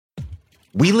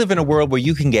We live in a world where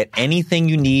you can get anything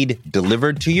you need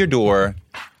delivered to your door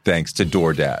thanks to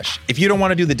DoorDash. If you don't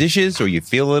want to do the dishes or you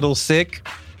feel a little sick,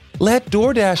 let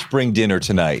DoorDash bring dinner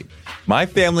tonight. My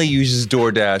family uses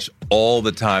DoorDash all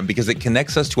the time because it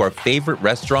connects us to our favorite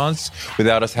restaurants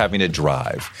without us having to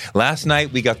drive. Last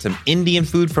night, we got some Indian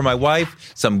food for my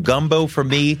wife, some gumbo for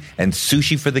me, and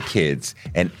sushi for the kids.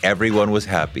 And everyone was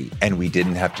happy, and we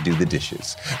didn't have to do the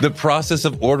dishes. The process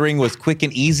of ordering was quick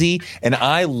and easy, and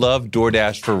I love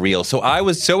DoorDash for real. So I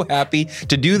was so happy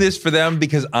to do this for them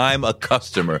because I'm a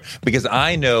customer, because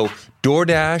I know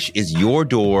DoorDash is your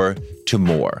door to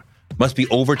more. Must be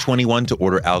over 21 to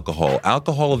order alcohol.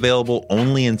 Alcohol available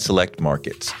only in select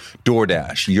markets.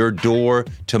 DoorDash, your door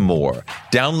to more.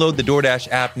 Download the DoorDash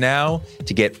app now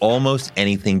to get almost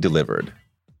anything delivered.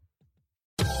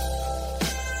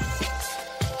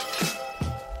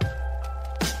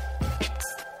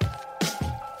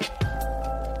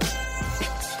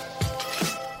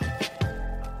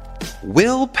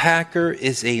 Will Packer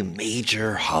is a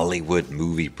major Hollywood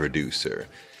movie producer.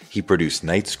 He produced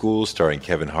Night School, starring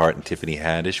Kevin Hart and Tiffany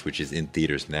Haddish, which is in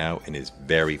theaters now and is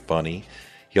very funny.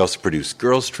 He also produced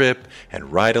Girls Trip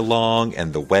and Ride Along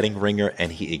and The Wedding Ringer,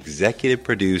 and he executive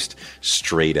produced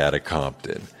Straight Outta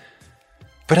Compton.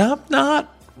 But I'm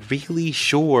not really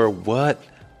sure what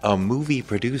a movie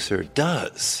producer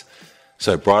does.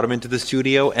 So I brought him into the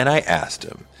studio and I asked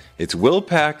him. It's Will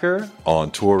Packer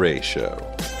on Touré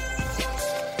Show.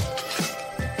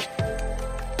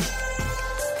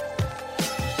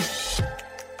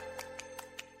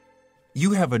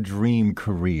 You have a dream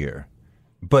career,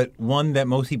 but one that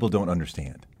most people don't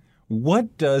understand.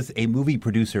 What does a movie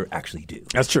producer actually do?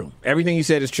 That's true. Everything you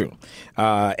said is true.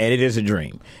 And it is a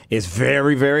dream. It's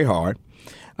very, very hard.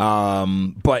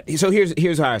 But so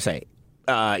here's how I say.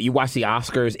 You watch the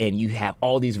Oscars and you have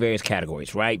all these various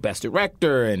categories, right? Best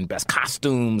director and best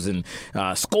costumes and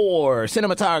score,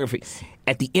 cinematography.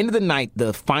 At the end of the night,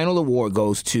 the final award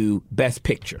goes to Best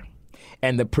Picture.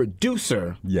 And the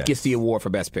producer gets the award for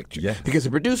Best Picture. Yes. Because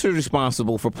the producer is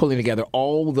responsible for pulling together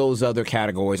all those other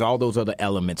categories, all those other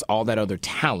elements, all that other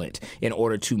talent in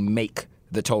order to make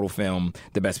the total film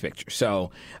the Best Picture.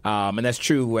 So, and that's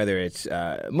true whether it's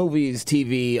movies,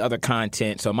 TV, other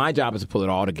content. So my job is to pull it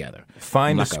all together.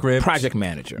 Find a script, project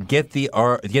manager, get the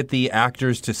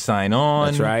actors to sign on.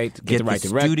 That's right. Get the right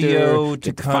director, studio to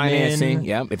get the come financing. in.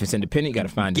 Yeah, if it's independent, you got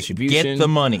to find distribution. Get the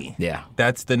money. Yeah,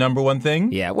 that's the number one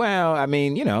thing. Yeah. Well, I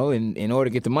mean, in order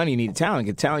to get the money, you need the talent.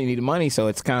 Get the talent, you need the money. So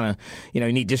it's kind of,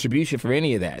 you need distribution for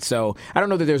any of that. So I don't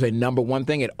know that there's a number one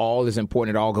thing. It all is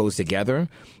important. It all goes together.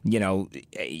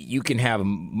 You can have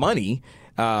money,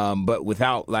 but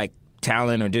without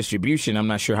talent or distribution, I'm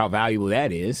not sure how valuable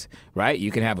that is, right? You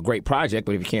can have a great project,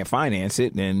 but if you can't finance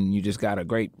it, then you just got a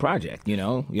great project, you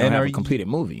don't have a completed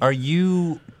movie. Are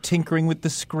you tinkering with the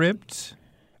script?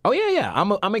 Oh, yeah.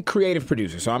 I'm a creative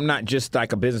producer, so I'm not just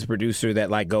like a business producer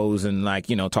that goes and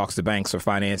talks to banks for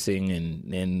financing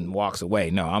and walks away.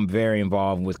 No, I'm very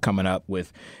involved with coming up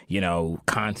with,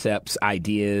 concepts,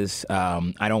 ideas.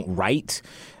 I don't write,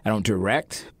 I don't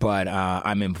direct, but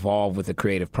I'm involved with the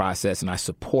creative process, and I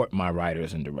support my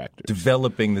writers and directors.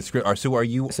 Developing the script. So are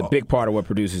you... It's a big part of what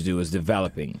producers do is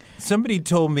developing. Somebody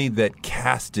told me that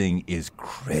casting is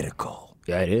critical.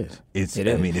 Yeah, it is. It's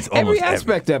almost every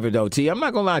aspect of it, though, T. I'm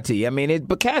not gonna lie to you.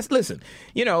 Listen,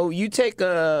 you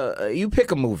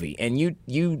pick a movie and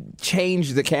you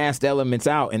change the cast elements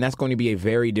out, and that's going to be a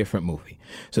very different movie.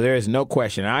 So there is no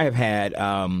question. I have had,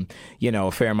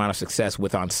 a fair amount of success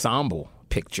with ensemble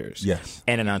pictures. Yes.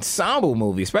 And an ensemble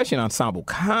movie, especially an ensemble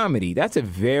comedy, that's a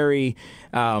very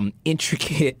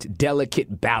intricate,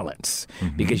 delicate balance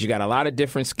because you got a lot of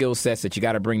different skill sets that you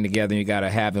got to bring together and you got to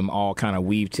have them all kind of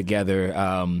weave together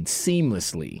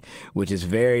seamlessly, which is a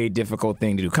very difficult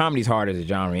thing to do. Comedy's hard as a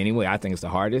genre anyway. I think it's the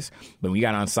hardest. But when you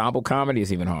got ensemble comedy,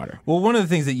 it's even harder. Well, one of the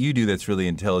things that you do that's really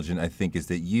intelligent, I think, is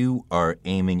that you are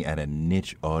aiming at a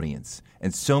niche audience.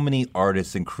 And so many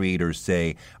artists and creators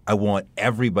say, I want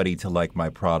everybody to like my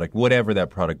product, whatever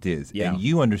that product is. Yeah. And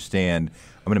you understand,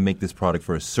 I'm going to make this product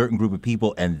for a certain group of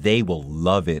people, and they will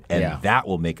love it, and that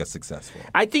will make us successful.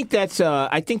 I think that's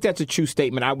a true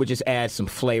statement. I would just add some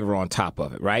flavor on top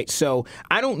of it, right? So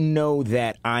I don't know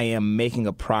that I am making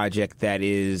a project that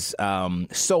is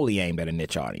solely aimed at a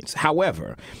niche audience.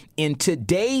 However, in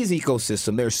today's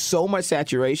ecosystem, there's so much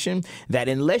saturation that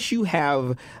unless you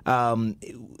have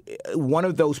one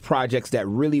of those projects that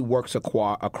really works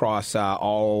across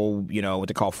all, what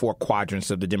they call 4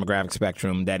 quadrants of the demographic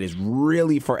spectrum that is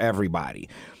really for everybody,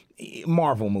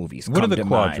 Marvel movies. What are the come to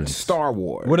quadrants? Mind. Star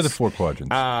Wars. What are the 4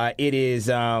 quadrants? It is.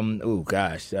 I'm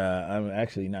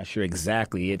actually not sure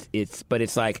exactly. But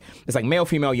it's like male,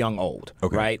 female, young, old.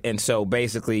 Okay. Right. And so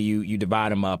basically, you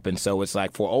divide them up, and so it's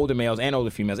like for older males and older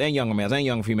females and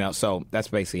younger females. So that's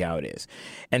basically how it is.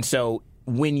 And so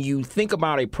when you think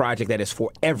about a project that is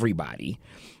for everybody,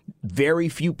 very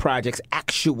few projects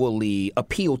actually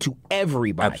appeal to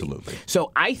everybody. Absolutely.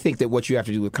 So I think that what you have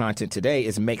to do with content today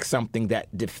is make something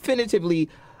that definitively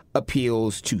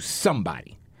appeals to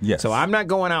somebody. Yes. So I'm not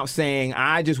going out saying,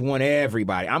 I just want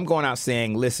everybody. I'm going out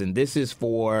saying, listen, this is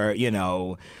for,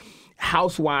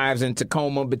 housewives in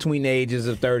Tacoma between the ages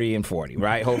of 30 and 40,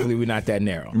 right? Hopefully we're not that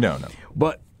narrow. No.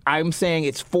 But I'm saying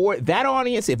it's for that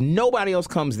audience. If nobody else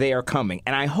comes, they are coming.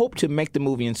 And I hope to make the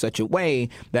movie in such a way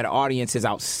that audiences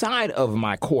outside of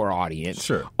my core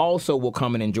audience also will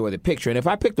come and enjoy the picture. And if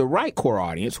I pick the right core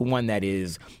audience, one that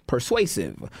is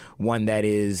persuasive, one that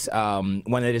is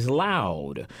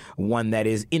loud, one that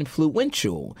is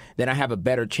influential, then I have a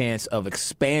better chance of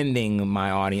expanding my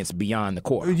audience beyond the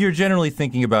core. You're generally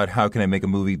thinking about how can I make a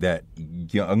movie that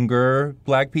younger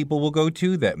black people will go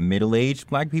to, that middle-aged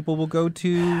black people will go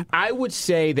to? I would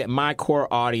say that my core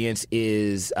audience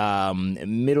is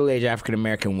middle-aged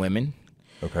African-American women.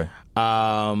 Okay.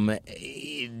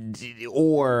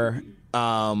 Or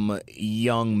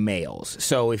young males.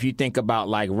 So if you think about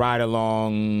like Ride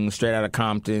Along, Straight Outta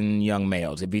Compton, young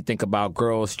males. If you think about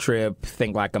Girls Trip,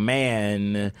 Think Like a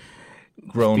Man,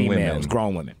 grown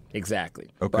women. Exactly.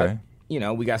 Okay.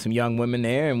 But, we got some young women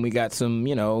there, and we got some,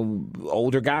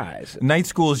 older guys. Night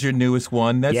School is your newest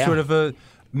one. That's sort of a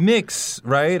mix,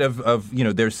 right? Of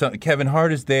there's some, Kevin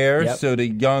Hart is there, so the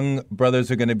young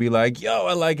brothers are going to be like, yo,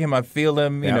 I like him, I feel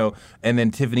him, you know, and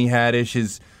then Tiffany Haddish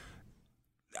is.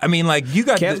 I mean, like, you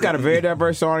got... Kev's got a very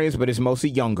diverse audience, but it's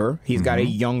mostly younger. He's got a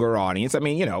younger audience. I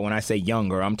mean, when I say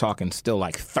younger, I'm talking still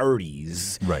like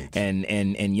 30s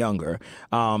and younger.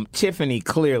 Tiffany,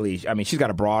 clearly, I mean, she's got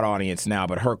a broad audience now,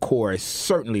 but her core is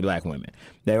certainly black women.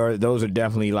 Those are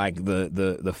definitely like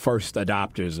the first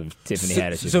adopters of Tiffany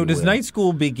Haddish. So does Night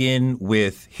School begin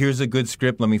with, here's a good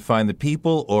script, let me find the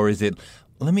people, or is it...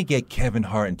 let me get Kevin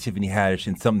Hart and Tiffany Haddish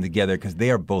in something together because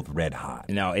they are both red hot?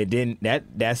 No, it didn't.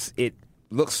 That's it.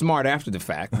 Looks smart after the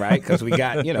fact, right? Because we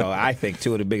got, I think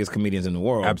 2 of the biggest comedians in the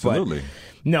world. Absolutely. But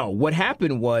no, what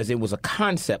happened was it was a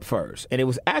concept first. And it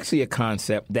was actually a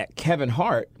concept that Kevin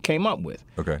Hart came up with.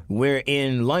 Okay. We're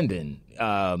in London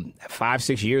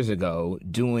 5-6 years ago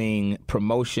doing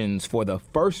promotions for the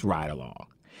first Ride Along.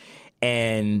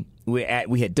 And we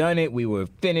had done it. We were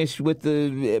finished with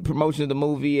the promotion of the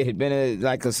movie. It had been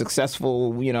a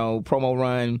successful, promo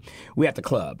run. We at the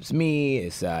clubs. Me,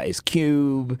 it's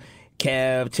Cube,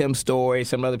 Kev, Tim Story,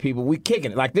 some other people. We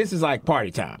kicking it. Like, this is like party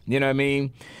time. You know what I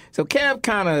mean? So Kev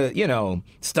kind of,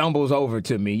 stumbles over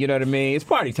to me. You know what I mean? It's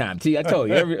party time, T. I told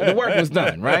you. The work was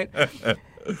done, right?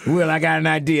 Well, I got an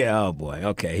idea. Oh, boy.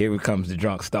 Okay, here comes the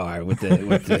drunk star with the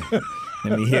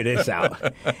let me hear this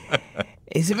out.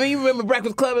 He said, man, you remember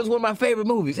Breakfast Club is one of my favorite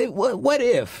movies. Hey, what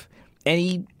if? And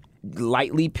he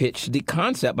lightly pitched the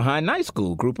concept behind Night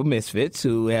School, group of misfits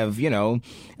who have, none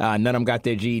of them got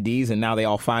their GEDs, and now they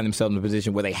all find themselves in a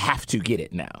position where they have to get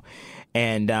it now.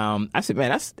 And I said, man,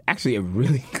 that's actually a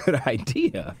really good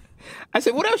idea. I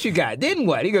said, what else you got? Then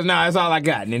what? He goes, nah, that's all I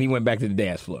got. And then he went back to the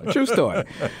dance floor. True story.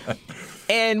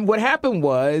 And what happened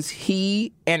was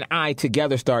he and I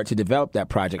together started to develop that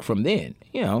project from then.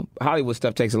 Hollywood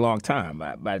stuff takes a long time.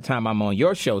 By the time I'm on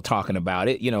your show talking about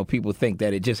it, people think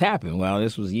that it just happened. Well,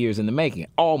 this was years in the making.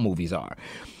 All movies are.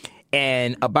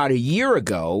 And about a year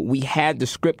ago, we had the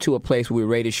script to a place where we were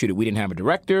ready to shoot it. We didn't have a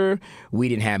director. We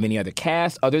didn't have any other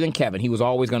cast other than Kevin. He was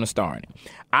always going to star in it.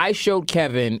 I showed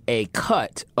Kevin a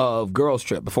cut of Girls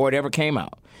Trip before it ever came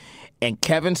out. And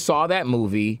Kevin saw that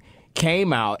movie,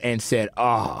 came out and said,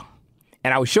 oh.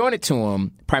 And I was showing it to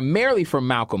him primarily for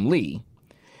Malcolm Lee.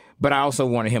 But I also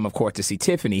wanted him, of course, to see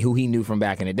Tiffany, who he knew from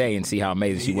back in the day, and see how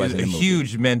amazing she was in the movie. A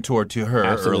huge mentor to her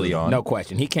early on. No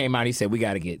question. He came out, he said, we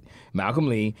got to get Malcolm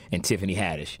Lee and Tiffany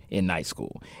Haddish in Night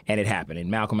School. And it happened.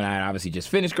 And Malcolm and I obviously just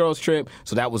finished Girls Trip,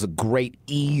 so that was a great,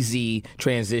 easy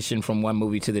transition from one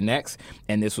movie to the next.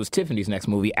 And this was Tiffany's next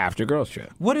movie after Girls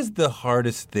Trip. What is the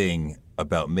hardest thing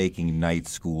about making Night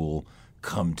School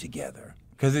come together?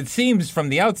 Because it seems from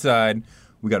the outside,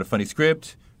 we got a funny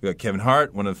script, We got Kevin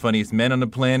Hart, one of the funniest men on the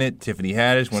planet. Tiffany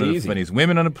Haddish, one of the easy. funniest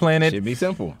women on the planet. Should be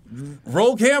simple.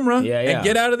 Roll camera Yeah. and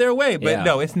get out of their way. But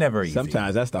no, it's never easy.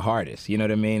 Sometimes that's the hardest. You know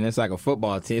what I mean? It's like a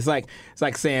football team. It's like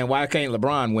saying, why can't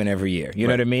LeBron win every year? You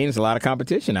know what I mean? There's a lot of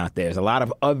competition out there. There's a lot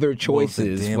of other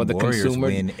choices for the Warriors consumer.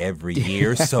 win every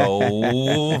year, so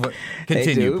They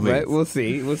continue, do, please. but we'll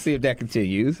see. We'll see if that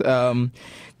continues.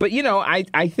 But, you know,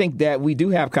 I think that we do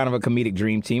have kind of a comedic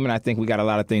dream team, and I think we got a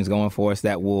lot of things going for us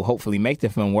that will hopefully make the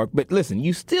film work. But listen,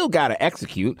 you still got to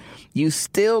execute. You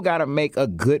still got to make a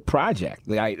good project.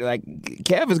 Like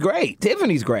Kev is great.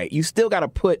 Tiffany's great. You still got to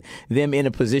put them in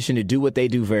a position to do what they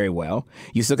do very well.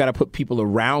 You still got to put people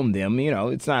around them. You know,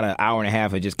 it's not an hour and a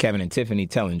half of just Kevin and Tiffany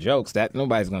telling jokes. That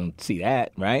nobody's going to see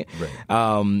that, right?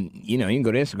 You know, you can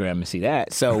go to Instagram and see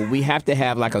that. So we have to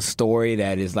have like a story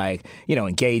that is like, you know,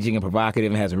 engaging and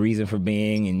provocative and has a reason for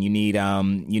being, and you need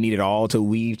it all to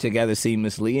weave together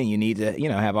seamlessly, and you need to, you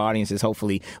know, have audiences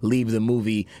hopefully leave the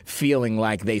movie feeling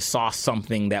like they saw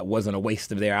something that wasn't a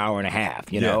waste of their hour and a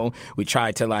half. You know, we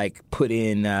tried to like put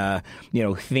in you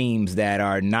know, themes that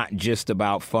are not just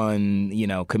about fun, you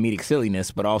know, comedic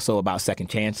silliness, but also about second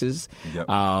chances.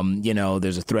 You know,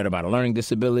 there's a thread about a learning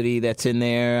disability that's in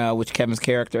there, which Kevin's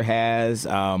character has.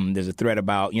 There's a thread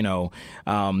about, you know,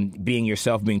 being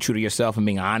yourself, being true to yourself, and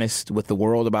being honest with the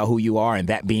world about who you are, and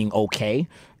that being okay.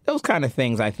 Those kind of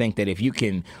things, I think that if you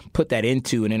can put that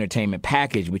into an entertainment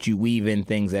package, but you weave in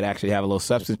things that actually have a little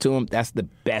substance to them, that's the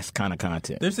best kind of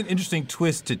content. There's an interesting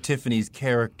twist to Tiffany's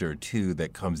character, too,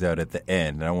 that comes out at the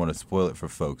end. And I don't want to spoil it for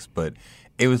folks, but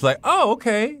it was like, oh,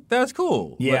 okay, that's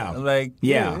cool. Yeah.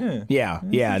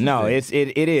 Yeah. No, it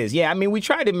is. Yeah, I mean, we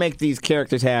try to make these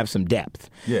characters have some depth.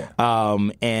 Yeah.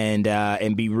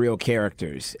 And be real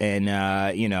characters. And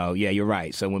you know, yeah, you're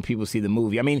right. So when people see the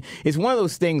movie, I mean, it's one of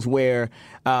those things where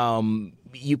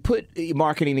you put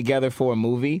marketing together for a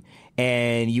movie,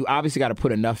 and you obviously got to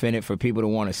put enough in it for people to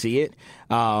want to see it.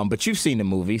 But you've seen the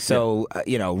movie, so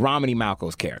you know Romany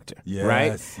Malco's character,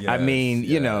 right? I mean,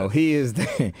 you know, he is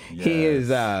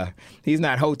he's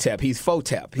not Hotep, he's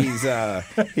Fotep. He's a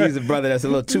brother that's a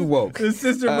little too woke. The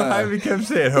sister behind me kept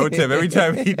saying Hotep every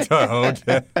time he taught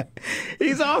Hotep.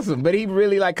 He's awesome, but he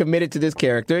really like committed to this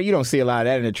character. You don't see a lot of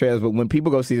that in the trailers, but when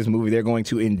people go see this movie, they're going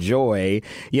to enjoy,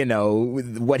 you know,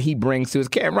 what he brings to his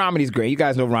character. Romany's great. You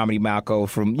guys know Romany Malco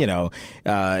from, you know,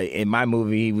 in my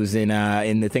movie, he was in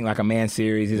the Think Like a Man series.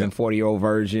 He's in 40-Year-Old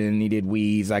Virgin. He did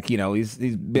Weeds. Like, you know, he's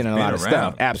been in a lot of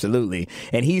stuff. Absolutely.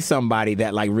 And he's somebody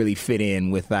that like really fit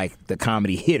in with like the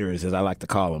comedy hitters, as I like to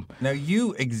call them. Now,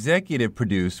 you executive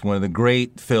produced one of the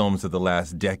great films of the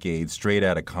last decade, Straight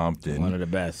Outta Compton. One of the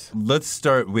best. Let's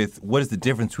start with, what is the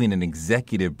difference between an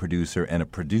executive producer and a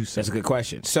producer? That's a good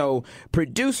question. So,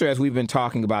 producer, as we've been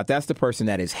talking about, that's the person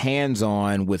that is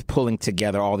hands-on with pulling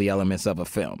together all the elements of a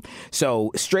film.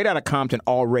 So, Straight Outta Compton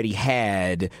already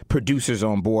had producers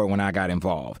on board when I got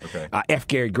involved. Okay. F.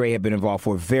 Gary Gray had been involved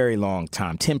for a very long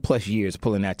time, 10 plus years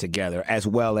pulling that together, as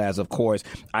well as, of course,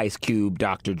 Ice Cube,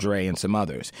 Dr. Dre, and some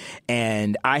others.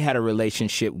 And I had a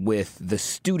relationship with the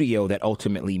studio that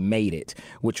ultimately made it,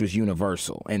 which was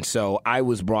Universal. And so I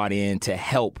was brought in to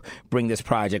help bring this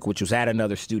project, which was at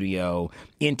another studio,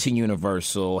 into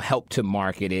Universal, help to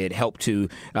market it, help to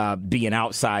be an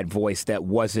outside voice that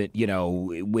wasn't, you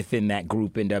know, within that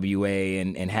group NWA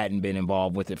and hadn't been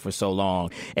involved with it for so long.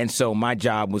 And so my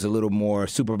job was a little more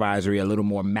supervisory, a little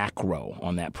more macro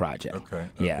on that project. Okay.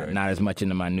 Yeah, not as much in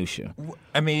the minutia.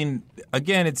 I mean,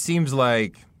 again, it seems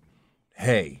like,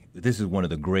 hey, this is one of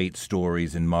the great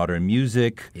stories in modern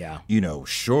music. Yeah. You know,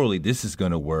 surely this is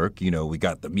going to work. You know, we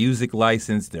got the music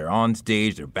license. They're on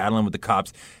stage. They're battling with the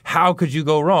cops. How could you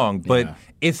go wrong? But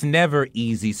it's never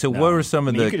easy. So what were some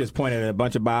of the... You could just point at a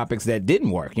bunch of biopics that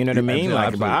didn't work. You know what I mean?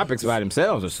 Like, biopics by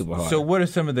themselves are super hard. So what are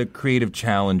some of the creative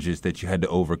challenges that you had to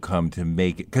overcome to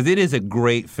make it? Because it is a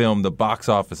great film, the box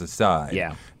office aside.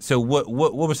 Yeah. So what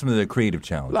were some of the creative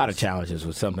challenges? A lot of challenges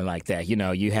with something like that. You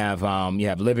know, you have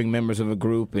living members of a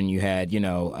group, and you had,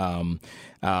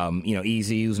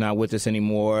 Easy, who's not with us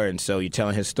anymore, and so you're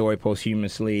telling his story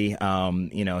posthumously.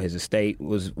 His estate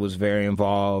was very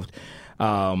involved.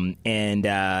 At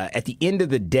the end of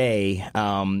the day,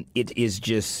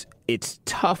 it's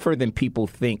tougher than people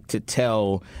think to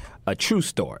tell a true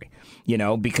story. You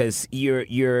know, because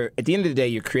you're at the end of the day,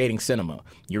 you're creating cinema.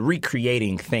 You're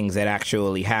recreating things that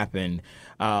actually happened,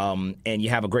 and you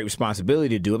have a great responsibility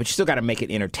to do it. But you still got to make it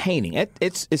entertaining.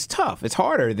 It's tough. It's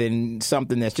harder than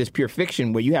something that's just pure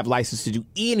fiction, where you have license to do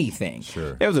anything.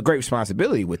 Sure. There was a great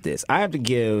responsibility with this. I have to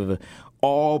give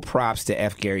all props to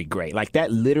F. Gary Gray. Like,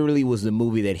 that literally was the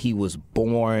movie that he was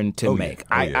born to make.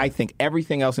 I think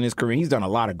everything else in his career, he's done a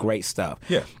lot of great stuff.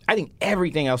 Yeah. I think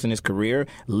everything else in his career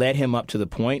led him up to the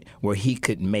point where he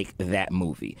could make that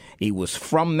movie. He was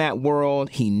from that world.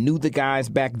 He knew the guys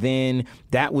back then.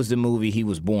 That was the movie he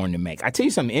was born to make. I tell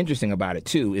you something interesting about it,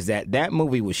 too, is that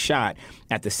movie was shot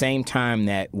at the same time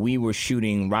that we were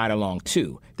shooting Ride Along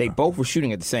 2. They both were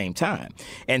shooting at the same time.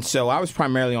 And so I was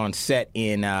primarily on set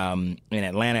in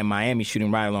Atlanta and Miami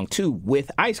shooting Ride Along 2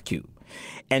 with Ice Cube.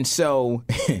 And so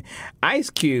Ice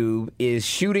Cube is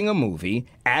shooting a movie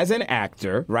as an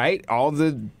actor, right? All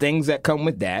the things that come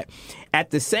with that.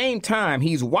 At the same time,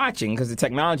 he's watching, because the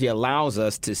technology allows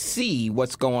us to see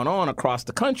what's going on across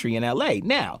the country in L.A.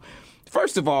 Now,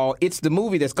 first of all, it's the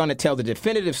movie that's going to tell the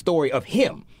definitive story of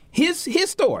him. His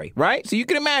story, right? So you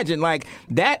can imagine, like,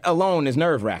 that alone is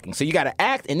nerve-wracking. So you got to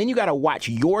act, and then you got to watch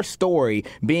your story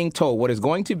being told, what is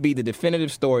going to be the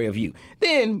definitive story of you.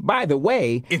 Then, by the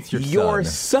way, it's your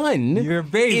son your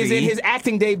baby, is in his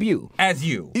acting debut. As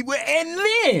you. And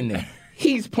then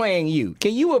he's playing you.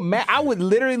 Can you imagine? I would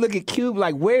literally look at Cube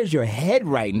like, where's your head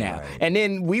right now? Right. And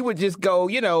then we would just go,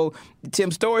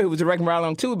 Tim Story, who was directing Ride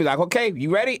Along 2, would be like, okay,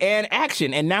 you ready? And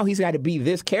action. And now he's got to be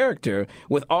this character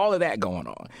with all of that going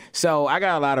on. So I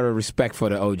got a lot of respect for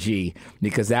the OG,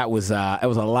 because that was a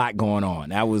lot going on.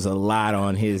 That was a lot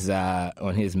on his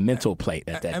mental plate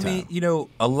at that time. I mean,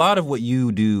 a lot of what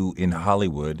you do in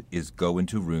Hollywood is go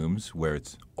into rooms where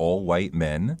it's all white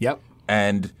men. Yep.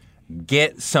 And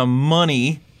get some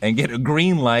money and get a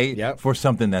green light for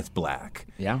something that's black.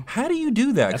 Yeah. How do you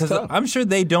do that? Because I'm sure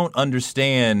they don't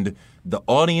understand the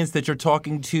audience that you're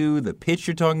talking to, the pitch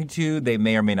you're talking to. They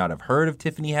may or may not have heard of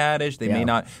Tiffany Haddish. They may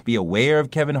not be aware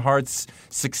of Kevin Hart's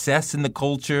success in the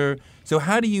culture. So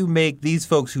how do you make these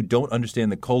folks who don't understand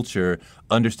the culture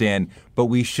understand, but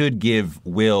we should give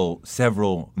Will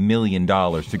several $1 million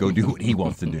to go do what he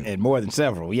wants to do? And more than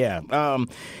several, yeah.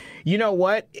 You know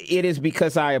what? It is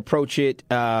because I approach it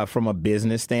from a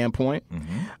business standpoint,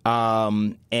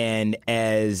 and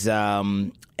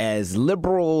as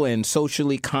liberal and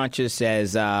socially conscious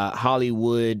as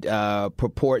Hollywood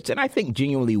purports, and I think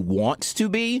genuinely wants to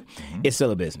be, it's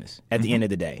still a business at the end of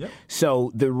the day. Yep.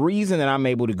 So the reason that I'm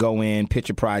able to go in,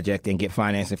 pitch a project, and get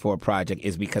financing for a project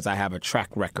is because I have a track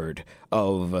record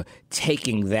of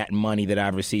taking that money that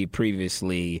I've received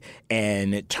previously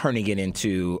and turning it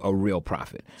into a real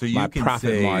profit. So you my can profit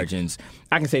say, margins,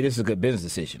 I can say this is a good business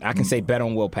decision. I can say bet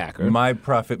on Will Packer. My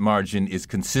profit margin is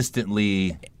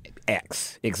consistently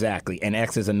X, exactly. And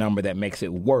X is a number that makes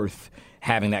it worth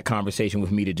having that conversation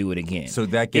with me to do it again. So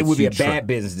that gets it would be a bad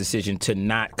business decision to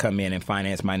not come in and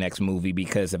finance my next movie,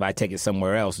 because if I take it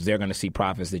somewhere else, they're going to see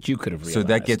profits that you could have realized. So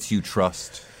that gets you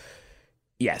trust.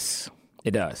 Yes,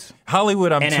 it does.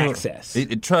 Hollywood, and access.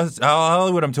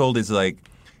 Hollywood, I'm told, is like,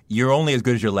 you're only as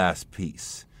good as your last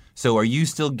piece. So are you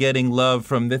still getting love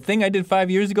from the thing I did 5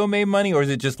 years ago made money? Or is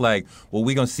it just like, well,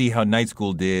 we're going to see how Night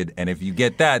School did, and if you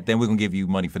get that, then we're going to give you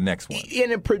money for the next one?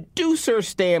 In a producer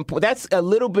standpoint, it's a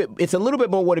little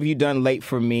bit more what have you done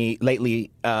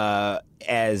lately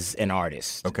as an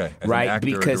artist. Okay. As right? An actor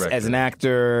because as an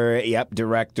actor,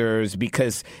 directors,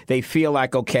 because they feel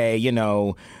like, okay,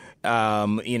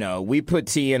 we put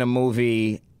T in a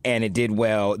movie and it did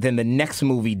well, then the next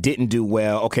movie didn't do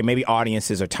well. Okay, maybe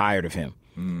audiences are tired of him.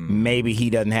 Maybe he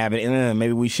doesn't have it.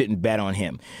 Maybe we shouldn't bet on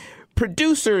him.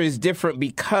 Producer is different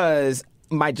because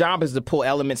my job is to pull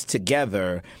elements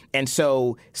together. And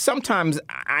so sometimes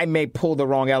I may pull the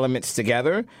wrong elements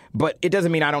together, but it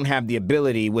doesn't mean I don't have the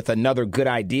ability with another good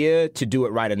idea to do it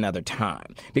right another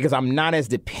time, because I'm not as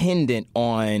dependent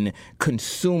on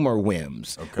consumer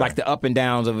whims, like the up and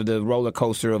downs of the roller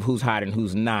coaster of who's hot and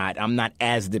who's not. I'm not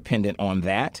as dependent on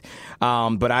that.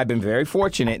 But I've been very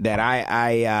fortunate that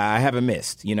I haven't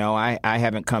missed. I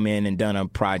haven't come in and done a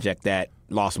project that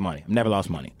lost money. I've never lost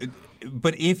money.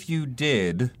 But if you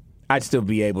did, I'd still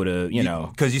be able to,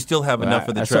 because you still have enough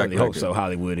of the I track certainly record. hope so,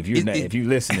 Hollywood. If you're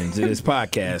listening to this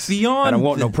podcast, beyond I don't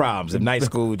want no problems. If Night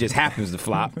School just happens to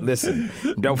flop, listen.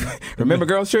 Don't remember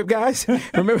Girls Trip, guys.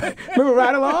 Remember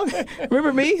Ride Along.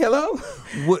 Remember me. Hello.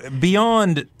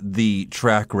 Beyond the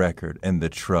track record and the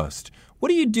trust,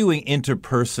 what are you doing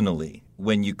interpersonally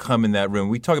when you come in that room?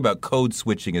 We talk about code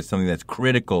switching as something that's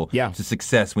critical to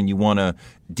success when you want to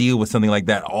deal with something like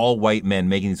that, all white men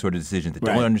making these sort of decisions that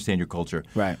don't understand your culture.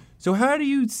 Right. So how do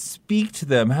you speak to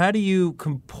them? How do you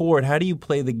comport? How do you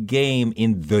play the game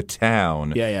in the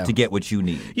town to get what you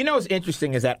need? What's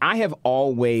interesting is that I have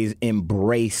always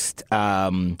embraced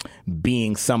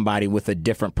being somebody with a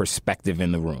different perspective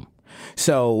in the room.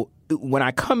 So when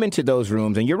I come into those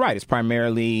rooms, and you're right, it's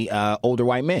primarily older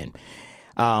white men.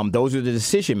 Those are the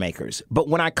decision makers. But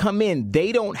when I come in,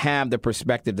 they don't have the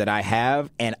perspective that I have,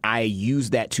 and I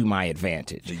use that to my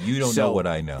advantage. You don't know what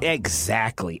I know.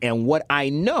 Exactly. And what I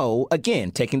know,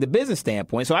 again, taking the business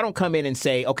standpoint, so I don't come in and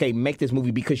say, okay, make this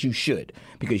movie because you should.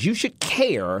 Because you should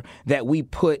care that we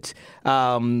put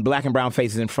black and brown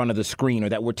faces in front of the screen or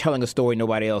that we're telling a story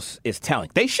nobody else is telling.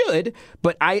 They should,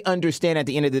 but I understand at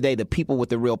the end of the day, the people with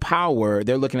the real power,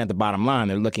 they're looking at the bottom line.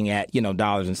 They're looking at,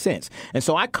 dollars and cents. And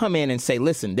so I come in and say,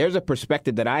 listen, there's a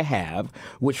perspective that I have,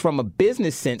 which from a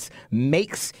business sense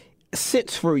makes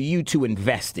sense for you to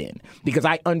invest in because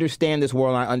I understand this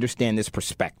world, I understand this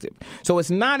perspective. So it's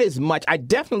not as much, I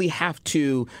definitely have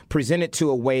to present it to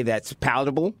a way that's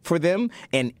palatable for them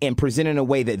and present it in a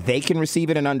way that they can receive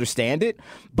it and understand it.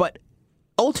 But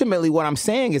ultimately what I'm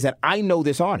saying is that I know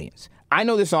this audience. I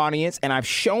know this audience and I've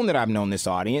shown that I've known this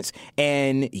audience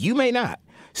and you may not.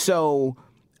 So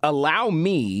allow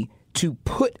me to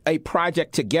put a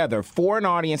project together for an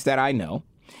audience that I know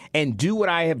and do what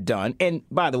I have done. And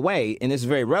by the way, and this is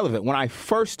very relevant, when I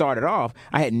first started off,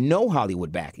 I had no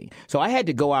Hollywood backing. So I had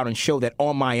to go out and show that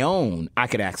on my own, I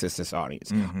could access this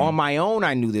audience. Mm-hmm. On my own,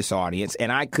 I knew this audience,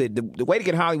 and I could, the way to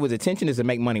get Hollywood's attention is to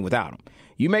make money without them.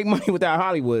 You make money without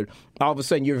Hollywood, all of a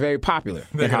sudden you're very popular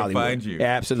in Hollywood. Find you.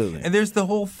 Yeah, absolutely. And there's the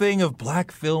whole thing of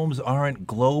black films aren't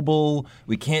global.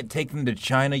 We can't take them to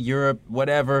China, Europe,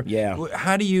 whatever. Yeah.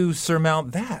 How do you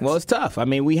surmount that? Well, it's tough. I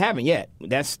mean, we haven't yet.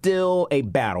 That's still a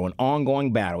battle, an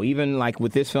ongoing battle. Even like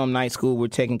with this film, Night School, we're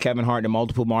taking Kevin Hart to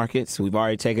multiple markets. We've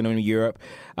already taken him to Europe.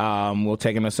 We'll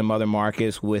take him to some other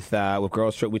markets. With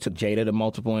Girls Trip, we took Jada to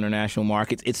multiple international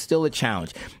markets. It's still a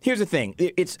challenge. Here's the thing.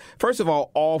 It's first of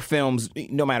all films,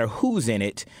 no matter who's in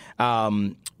it,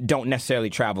 don't necessarily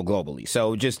travel globally.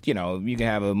 So just, you can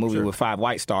have a movie with 5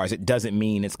 white stars. It doesn't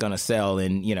mean it's going to sell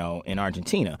in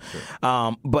Argentina.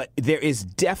 Sure. But there is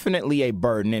definitely a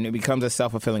burden, and it becomes a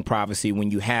self-fulfilling prophecy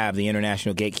when you have the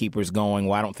international gatekeepers going,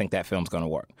 well, I don't think that film's going to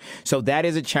work. So that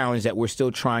is a challenge that we're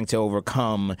still trying to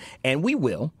overcome, and we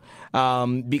will.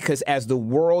 Because as the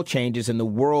world changes and the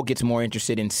world gets more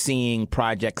interested in seeing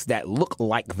projects that look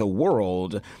like the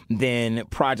world, then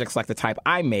projects like the type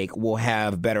I make will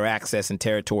have better access in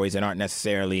territories that aren't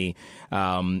necessarily,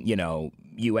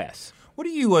 U.S. What do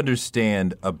you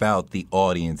understand about the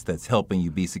audience that's helping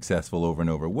you be successful over and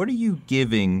over? What are you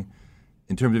giving,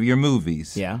 in terms of your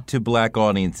movies, to black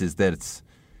audiences that's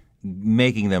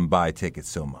making them buy tickets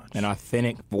so much? An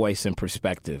authentic voice and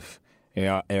perspective.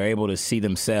 They're able to see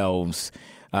themselves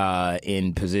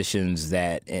in positions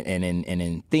that, and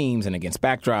in themes and against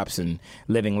backdrops and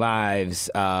living lives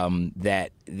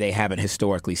that they haven't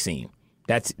historically seen.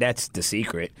 That's the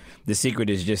secret. The secret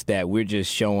is just that we're just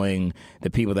showing the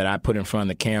people that I put in front of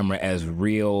the camera as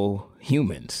real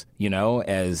humans,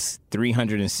 as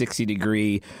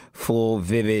 360-degree, full,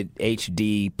 vivid,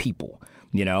 HD people.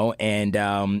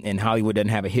 And Hollywood doesn't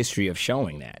have a history of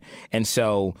showing that. And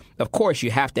so, of course,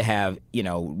 you have to have,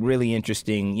 really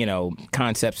interesting,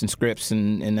 concepts and scripts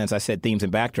and, as I said, themes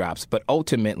and backdrops. But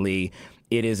ultimately,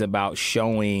 it is about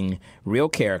showing real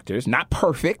characters, not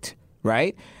perfect,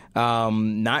 right?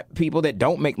 Not people that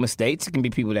don't make mistakes. It can be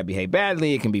people that behave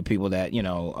badly. It can be people that,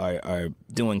 are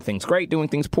doing things great, doing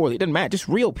things poorly. It doesn't matter. Just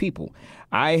real people.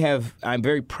 I'm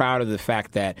very proud of the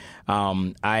fact that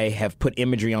I have put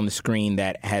imagery on the screen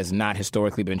that has not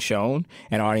historically been shown,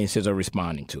 and audiences are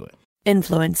responding to it.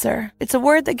 Influencer. It's a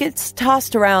word that gets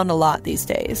tossed around a lot these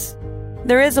days.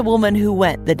 There is a woman who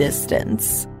went the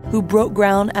distance, who broke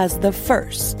ground as the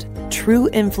first true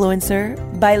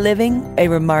influencer by living a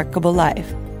remarkable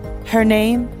life. Her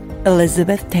name,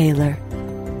 Elizabeth Taylor.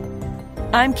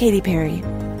 I'm Katy Perry.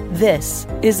 This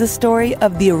is the story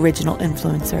of the original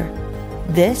influencer.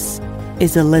 This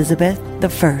is Elizabeth the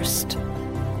First.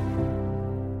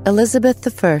 Elizabeth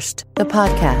the First, the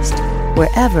podcast,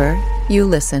 wherever you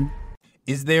listen.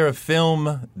 Is there a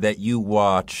film that you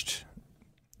watched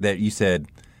that you said,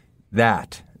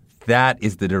 that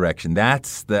is the direction,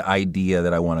 that's the idea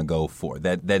that I want to go for,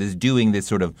 that is doing this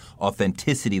sort of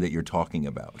authenticity that you're talking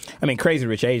about? I mean, Crazy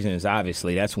Rich Asians,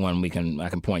 obviously, that's one I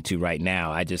can point to right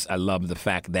now. I love the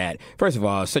fact that, first of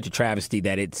all, it's such a travesty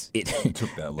that it took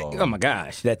that long. Oh my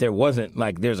gosh, that there wasn't,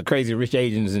 there's a Crazy Rich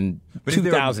Asians in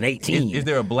 2018. Is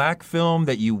there a black film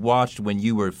that you watched when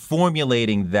you were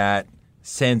formulating that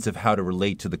sense of how to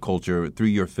relate to the culture through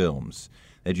your films,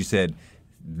 that you said,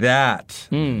 that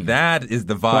is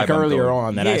the vibe? Like earlier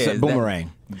on that I said,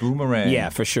 Boomerang. Boomerang. Yeah,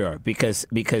 for sure. Because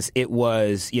it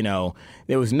was,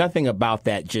 there was nothing about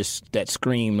that that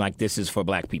screamed like this is for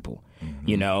black people.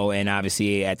 Mm-hmm. And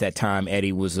obviously at that time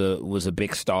Eddie was a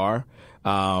big star.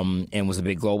 and was a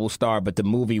big global star, but the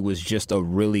movie was just a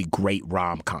really great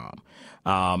rom-com.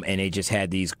 And they just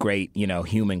had these great,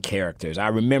 human characters. I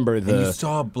remember And you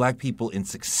saw black people in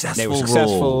successful they were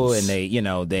successful roles.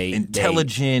 and they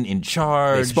intelligent, in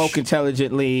charge. They spoke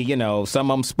intelligently.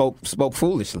 Some of them spoke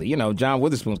foolishly. John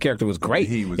Witherspoon's character was great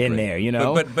He was in great.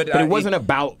 there. But it wasn't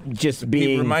about just being.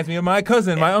 He reminds me of my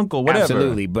cousin, my uncle, whatever.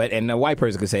 Absolutely, and a white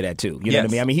person could say that too. You know what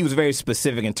I mean? I mean, he was very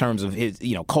specific in terms of his,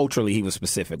 culturally he was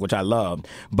specific, which I loved.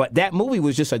 But that movie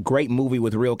was just a great movie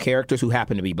with real characters who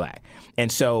happened to be black,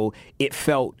 and so it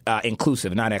felt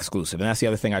inclusive, not exclusive. And that's the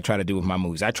other thing I try to do with my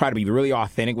movies. I try to be really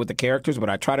authentic with the characters, but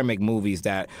I try to make movies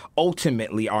that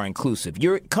ultimately are inclusive.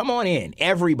 Come on in,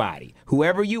 everybody,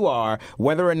 whoever you are,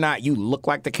 whether or not you look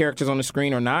like the characters on the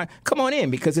screen or not, come on in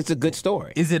because it's a good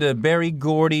story. Is it a Berry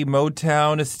Gordy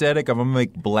Motown aesthetic? I'm going to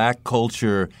make black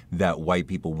culture that white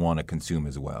people want to consume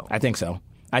as well. I think so.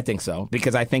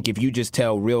 Because I think if you just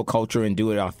tell real culture and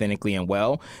do it authentically and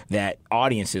well, that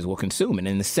audiences will consume it.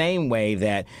 In the same way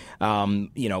that,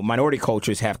 minority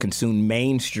cultures have consumed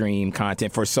mainstream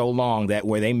content for so long that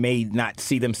where they may not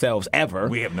see themselves ever.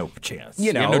 We have no chance. We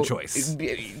have no choice.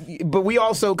 But we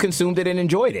also consumed it and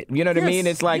enjoyed it. You know what I mean?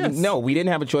 It's like, yes. no, we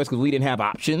didn't have a choice because we didn't have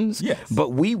options. Yes.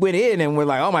 But we went in and we're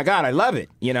like, oh my God, I love it.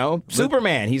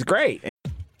 Superman, he's great.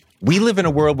 We live in a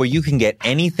world where you can get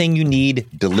anything you need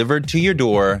delivered to your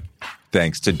door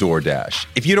thanks to DoorDash.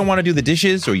 If you don't want to do the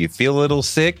dishes or you feel a little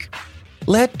sick,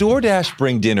 let DoorDash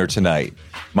bring dinner tonight.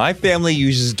 My family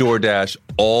uses DoorDash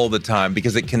all the time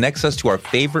because it connects us to our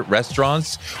favorite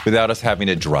restaurants without us having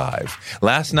to drive.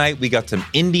 Last night, we got some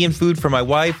Indian food for my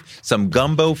wife, some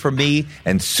gumbo for me,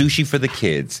 and sushi for the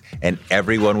kids. And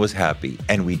everyone was happy,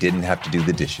 and we didn't have to do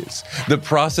the dishes. The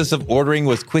process of ordering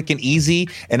was quick and easy,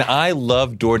 and I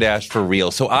love DoorDash for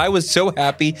real. So I was so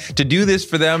happy to do this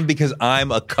for them because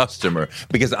I'm a customer,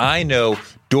 because I know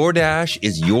DoorDash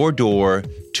is your door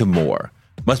to more.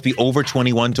 Must be over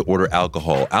 21 to order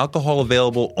alcohol. Alcohol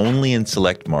available only in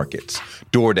select markets.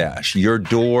 DoorDash, your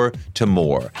door to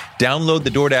more. Download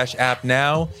the DoorDash app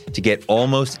now to get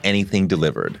almost anything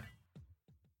delivered.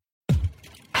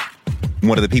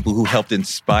 One of the people who helped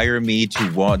inspire me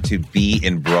to want to be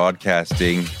in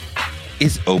broadcasting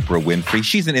is Oprah Winfrey.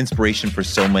 She's an inspiration for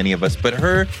so many of us, but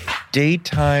her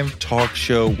daytime talk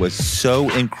show was so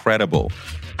incredible.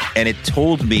 And it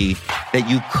told me that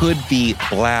you could be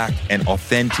black and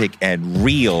authentic and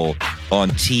real on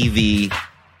TV,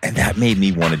 and that made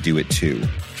me want to do it too.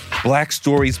 Black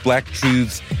Stories, Black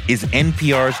Truths is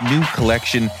NPR's new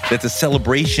collection that's a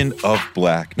celebration of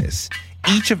blackness.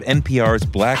 Each of NPR's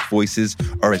black voices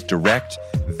are as direct,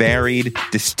 varied,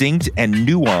 distinct, and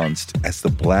nuanced as the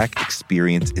black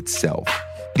experience itself.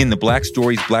 In the Black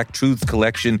Stories, Black Truths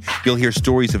collection, you'll hear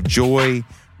stories of joy,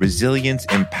 resilience,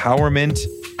 empowerment,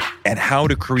 and how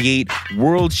to create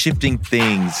world-shifting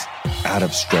things out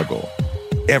of struggle.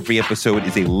 Every episode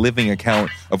is a living account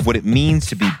of what it means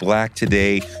to be black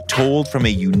today, told from a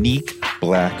unique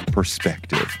black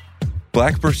perspective.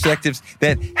 Black perspectives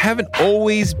that haven't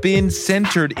always been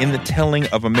centered in the telling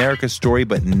of America's story,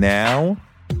 but now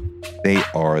they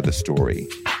are the story.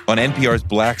 On NPR's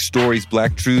Black Stories,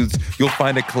 Black Truths, you'll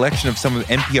find a collection of some of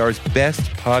NPR's best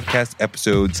podcast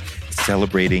episodes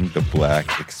celebrating the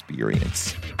black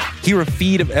experience. Hear a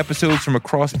feed of episodes from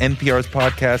across NPR's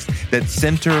podcasts that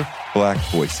center black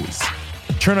voices.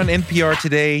 Turn on NPR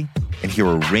today and hear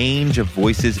a range of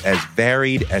voices as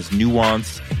varied, as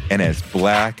nuanced, and as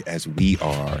black as we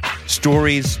are.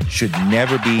 Stories should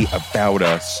never be about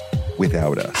us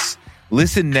without us.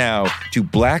 Listen now to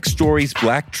Black Stories,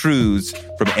 Black Truths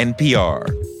from NPR,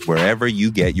 wherever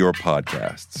you get your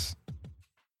podcasts.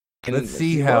 Let's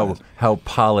see how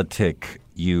politic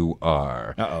you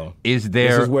are. Uh-oh. Is there?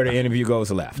 This is where the interview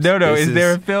goes left. No. Is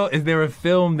there a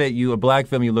film that a black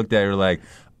film you looked at? You're like,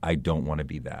 I don't want to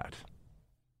be that.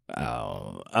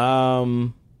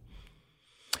 Oh,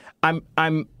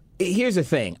 here's the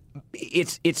thing.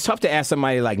 It's tough to ask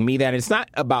somebody like me that. It's not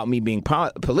about me being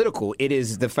political. It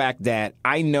is the fact that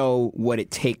I know what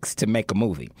it takes to make a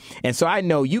movie. And so I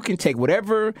know you can take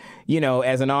whatever,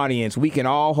 as an audience, we can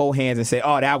all hold hands and say,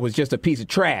 oh, that was just a piece of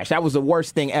trash. That was the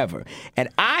worst thing ever. And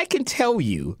I can tell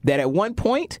you that at one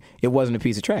point, it wasn't a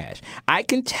piece of trash. I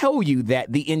can tell you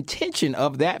that the intention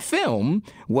of that film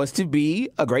was to be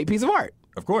a great piece of art.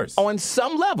 Of course. On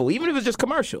some level, even if it's just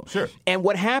commercial. Sure. And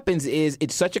what happens is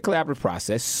it's such a collaborative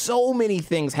process. So many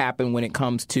things happen when it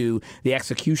comes to the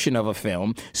execution of a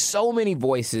film. So many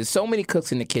voices, so many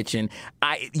cooks in the kitchen.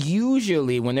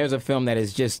 Usually when there's a film that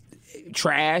is just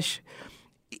trash,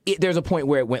 there's a point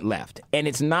where it went left. And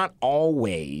it's not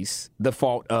always the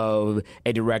fault of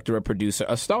a director, a producer,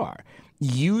 a star.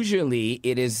 Usually,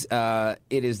 it is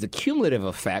the cumulative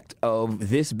effect of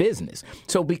this business.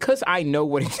 So, because I know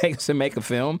what it takes to make a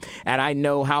film, and I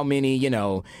know how many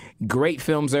great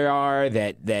films there are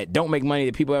that don't make money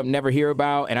that people never hear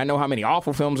about, and I know how many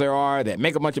awful films there are that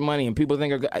make a bunch of money and people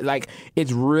think are like,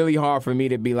 it's really hard for me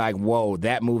to be like, whoa,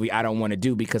 that movie I don't want to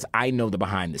do, because I know the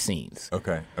behind the scenes.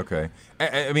 Okay.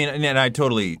 I mean, and I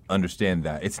totally understand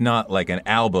that. It's not like an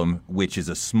album, which is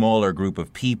a smaller group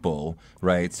of people,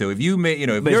 right? So if you make,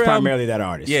 if But your it's album, primarily that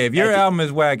artist. yeah, if your album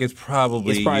is whack, it's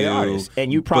probably the artist,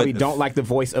 and you probably But don't like the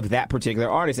voice of that particular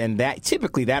artist, and that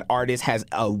typically that artist has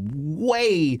a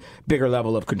way bigger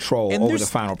level of control over the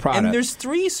final product. And there's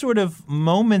three sort of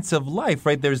moments of life,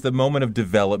 right? There's the moment of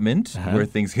development where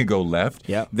things can go left.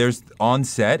 Yep. There's on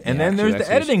set, and then there's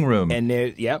the editing room.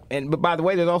 And but by the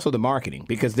way, there's also the marketing,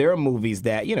 because there are movies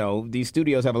that these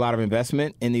studios have a lot of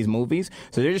investment in these movies,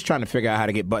 so they're just trying to figure out how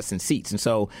to get butts in seats. And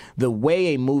so the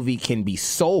way a movie can be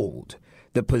sold,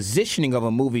 the positioning of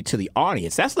a movie to the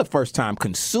audience, that's the first time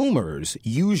consumers,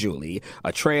 usually,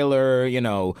 a trailer,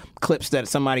 clips that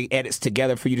somebody edits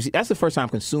together for you to see, that's the first time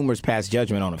consumers pass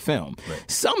judgment on a film. Right.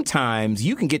 Sometimes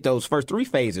you can get those first three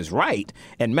phases right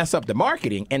and mess up the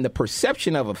marketing and the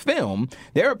perception of a film.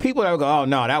 There are people that will go, oh,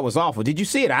 no, that was awful. Did you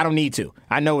see it? I don't need to.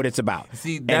 I know what it's about.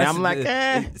 See, and I'm like,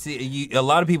 a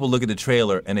lot of people look at the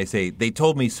trailer and they say, they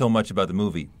told me so much about the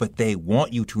movie, but they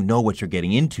want you to know what you're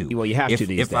getting into. Well, you have to these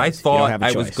days. If I thought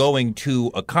I was going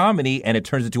to a comedy and it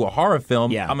turns into a horror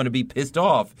film, I'm going to be pissed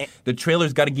off. The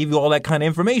trailer's got to give you all that kind of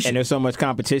information. And there's so much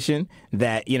competition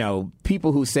that,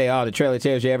 people who say, oh, the trailer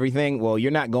tells you everything, well,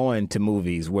 you're not going to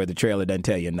movies where the trailer doesn't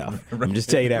tell you enough. I'm just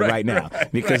tell you that right now.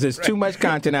 Because there's too much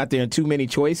content out there and too many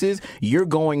choices. You're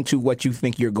going to what you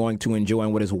think you're going to enjoy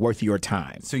and what is worth your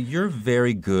time. So you're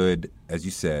very good, as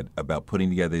you said, about putting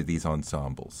together these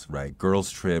ensembles, right? Girls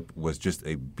Trip was just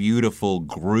a beautiful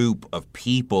group of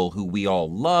people who we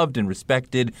all loved and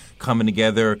respected coming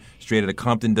together. Straight Outta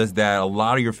Compton does that. A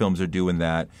lot of your films are doing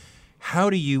that. How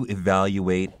do you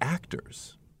evaluate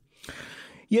actors?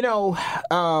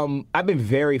 I've been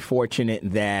very fortunate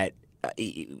that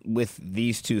with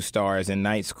these two stars in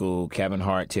Night School, Kevin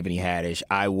Hart, Tiffany Haddish,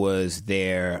 I was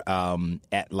there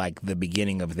at like the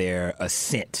beginning of their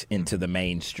ascent into the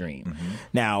mainstream. Mm-hmm.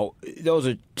 Now, those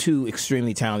are two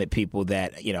extremely talented people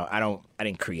that, I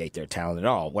didn't create their talent at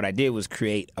all. What I did was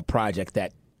create a project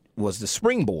that was the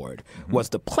springboard, was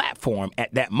the platform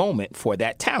at that moment for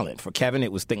that talent. For Kevin,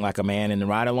 it was Think Like a Man and the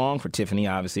Ride Along. For Tiffany,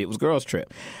 obviously, it was Girls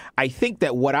Trip. I think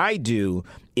that what I do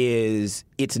is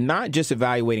it's not just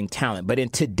evaluating talent, but in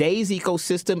today's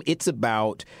ecosystem, it's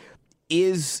about,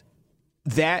 is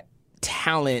that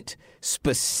talent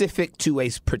specific to a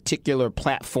particular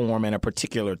platform and a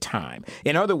particular time?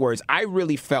 In other words, I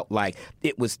really felt like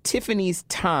it was Tiffany's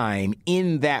time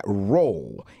in that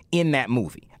role in that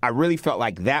movie. I really felt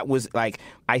like that was like,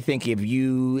 I think if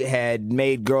you had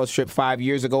made Girls Trip 5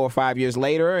 years ago or 5 years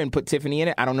later and put Tiffany in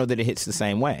it, I don't know that it hits the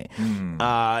same way.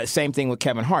 Same thing with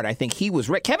Kevin Hart. I think he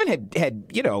was, Kevin had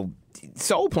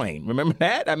Soul Plane, remember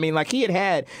that? I mean, like he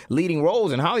had leading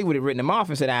roles and Hollywood had written him off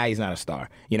and said, he's not a star.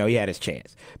 He had his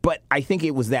chance. But I think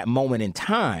it was that moment in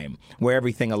time where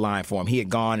everything aligned for him. He had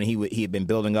gone and he had been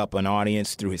building up an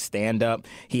audience through his stand-up.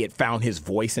 He had found his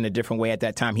voice in a different way at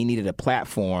that time. He needed a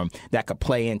platform that could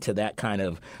play into that kind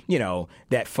of,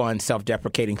 that fun,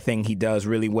 self-deprecating thing he does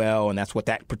really well, and that's what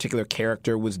that particular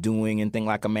character was doing in Think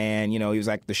Like a Man. He was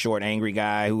like the short, angry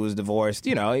guy who was divorced.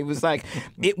 He was like,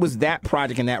 it was that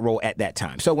project and that role at that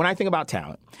time. So when I think about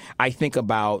talent, I think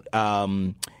about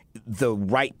the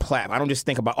right platform. I don't just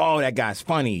think about, that guy's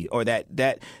funny or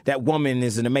that woman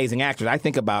is an amazing actress. I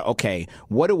think about, okay,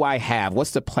 what do I have?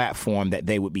 What's the platform that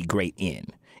they would be great in?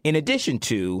 In addition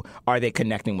to, are they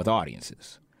connecting with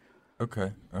audiences?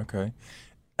 Okay.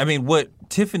 I mean, what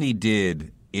Tiffany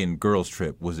did in Girls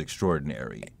Trip was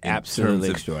extraordinary.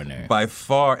 Absolutely extraordinary. By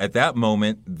far, at that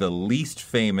moment, the least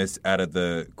famous out of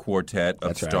the quartet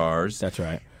of stars. That's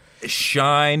right.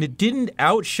 Shined, didn't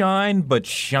outshine, but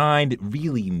shined,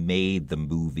 really made the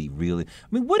movie, really. I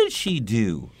mean, what did she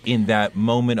do in that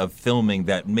moment of filming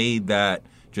that made that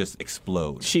just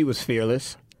explode? She was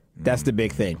fearless. That's the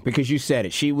big thing, because you said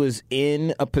it. She was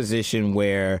in a position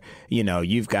where,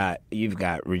 you've got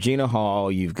Regina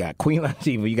Hall, you've got Queen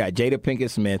Latifah, you got Jada Pinkett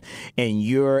Smith, and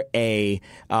you're a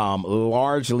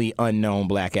largely unknown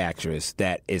black actress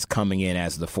that is coming in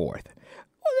as the fourth.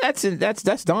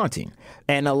 That's daunting.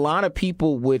 And a lot of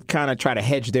people would kind of try to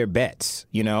hedge their bets,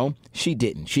 She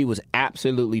didn't. She was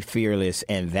absolutely fearless,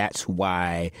 and that's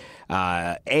why,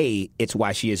 it's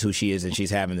why she is who she is and she's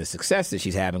having the success that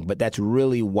she's having, but that's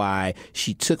really why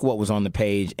she took what was on the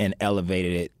page and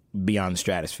elevated it beyond the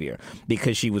stratosphere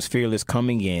because she was fearless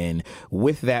coming in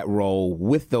with that role,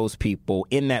 with those people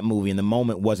in that movie, and the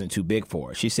moment wasn't too big for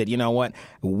her. She said, you know what,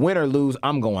 win or lose,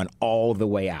 I'm going all the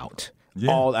way out.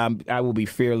 Yeah. I will be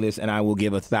fearless and I will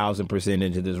give 1,000%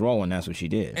 into this role, and that's what she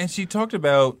did. And she talked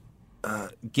about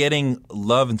getting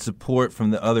love and support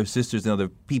from the other sisters and other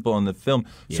people in the film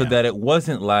so that it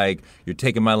wasn't like, you're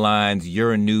taking my lines,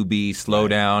 you're a newbie, slow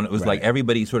down. It was like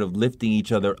everybody sort of lifting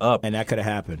each other up. And that could have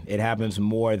happened. It happens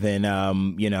more than,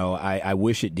 I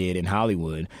wish it did in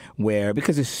Hollywood,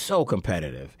 because it's so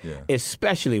competitive,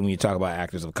 especially when you talk about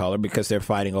actors of color, because they're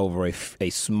fighting over a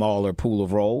smaller pool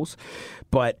of roles.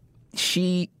 But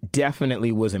she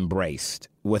definitely was embraced,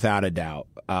 without a doubt,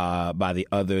 by the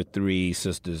other three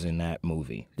sisters in that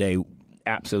movie. They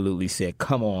absolutely said,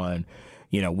 come on,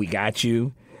 we got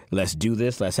you. Let's do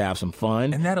this. Let's have some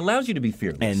fun. And that allows you to be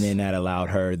fearless. And then that allowed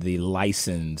her the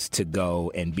license to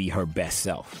go and be her best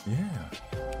self. Yeah.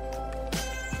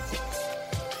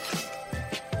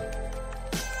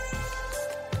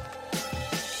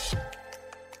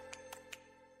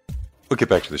 We'll get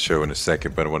back to the show in a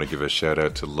second, but I want to give a shout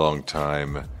out to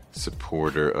longtime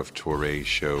supporter of Toray's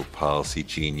show, Policy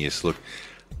Genius. Look,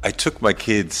 I took my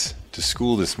kids to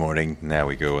school this morning. Now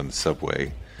we go on the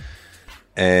subway.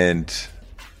 And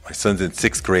my son's in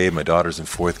 6th grade, my daughter's in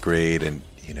 4th grade. And,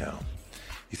 you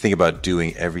think about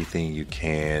doing everything you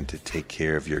can to take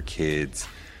care of your kids.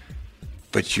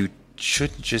 But you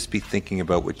shouldn't just be thinking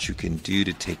about what you can do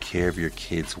to take care of your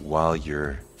kids while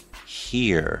you're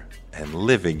here and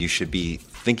living. You should be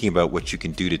thinking about what you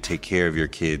can do to take care of your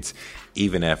kids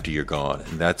even after you're gone.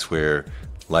 And that's where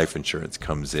life insurance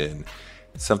comes in.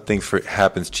 Something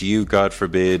happens to you, God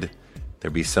forbid,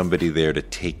 there'll be somebody there to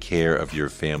take care of your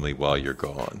family while you're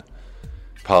gone.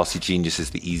 Policy Genius is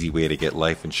the easy way to get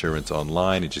life insurance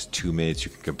online. In just 2 minutes,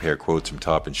 you can compare quotes from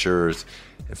top insurers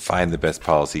and find the best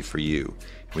policy for you.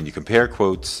 When you compare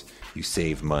quotes, you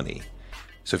save money.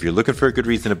 So if you're looking for a good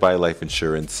reason to buy life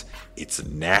insurance, it's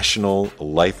National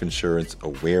Life Insurance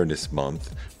Awareness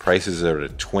Month. Prices are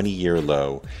at a 20-year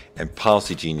low, and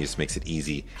Policy Genius makes it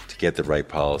easy to get the right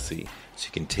policy so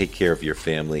you can take care of your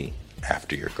family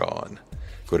after you're gone.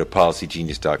 Go to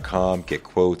policygenius.com, get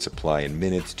quotes, apply in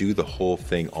minutes, do the whole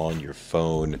thing on your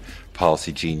phone.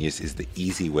 Policy Genius is the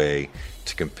easy way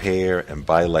to compare and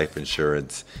buy life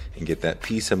insurance and get that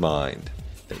peace of mind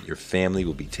that your family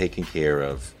will be taken care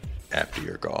of after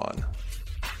you're gone.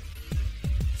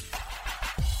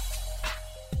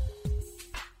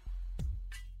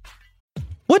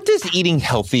 What does eating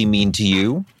healthy mean to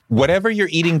you? Whatever your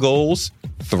eating goals,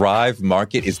 Thrive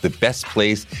Market is the best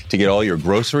place to get all your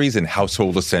groceries and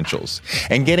household essentials.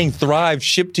 And getting Thrive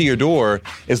shipped to your door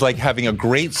is like having a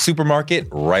great supermarket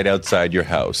right outside your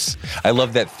house. I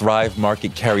love that Thrive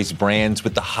Market carries brands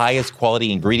with the highest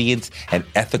quality ingredients and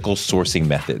ethical sourcing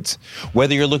methods.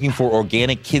 Whether you're looking for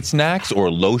organic kid snacks or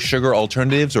low sugar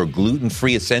alternatives or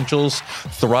gluten-free essentials,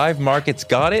 Thrive Market's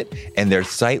got it, and their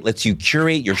site lets you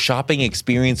curate your shopping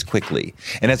experience quickly.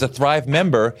 And as a Thrive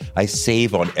member, I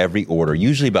save on every order,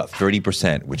 usually about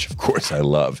 30%, which of course I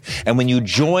love. And when you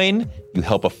join, you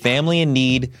help a family in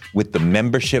need with the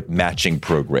membership matching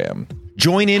program.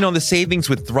 Join in on the savings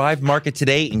with Thrive Market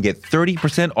today and get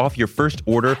 30% off your first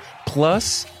order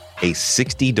plus a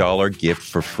 $60 gift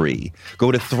for free.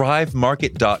 Go to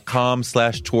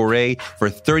thrivemarket.com/Toure for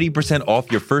 30%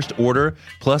 off your first order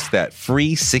plus that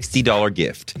free $60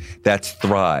 gift. That's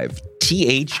Thrive,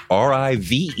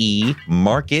 THRIVE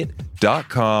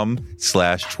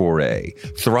market.com/Toure.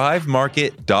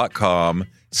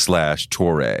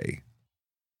 thrivemarket.com/Toure.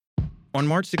 On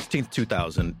March 16,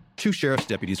 2000, 2 sheriff's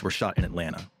deputies were shot in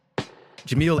Atlanta.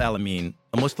 Jamil Al-Amin,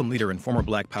 a Muslim leader and former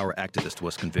Black Power activist,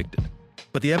 was convicted.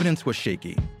 But the evidence was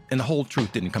shaky, and the whole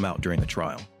truth didn't come out during the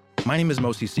trial. My name is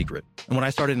Mosi Secret, and when I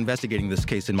started investigating this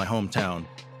case in my hometown,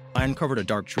 I uncovered a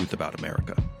dark truth about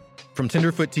America. From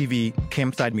Tenderfoot TV,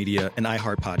 Campside Media, and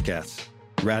iHeart Podcasts,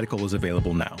 Radical is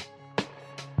available now.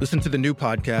 Listen to the new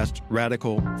podcast,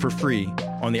 Radical, for free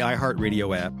on the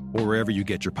iHeartRadio app or wherever you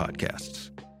get your podcasts.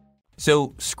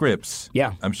 So, scripts.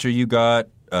 Yeah. I'm sure you got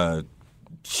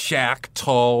shack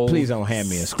tall. Please don't hand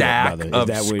me a script, stack brother. of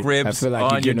scripts. I feel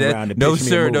like you're getting around to no,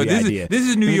 sir. No, this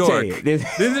is New York. This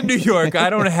is New York.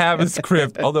 I don't have a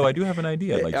script, although I do have an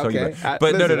idea. Like, okay.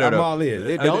 But listen, no. I'm all in.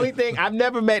 The only thing, I've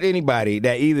never met anybody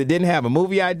that either didn't have a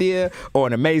movie idea or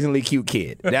an amazingly cute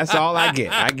kid. That's all I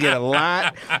get. I get a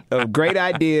lot of great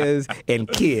ideas and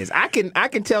kids. I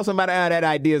can tell somebody, that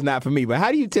idea is not for me. But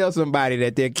how do you tell somebody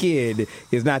that their kid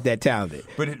is not that talented?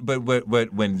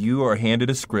 But when you are handed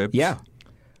a script, yeah.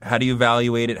 How do you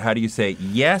evaluate it? How do you say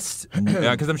yes?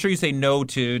 Because I'm sure you say no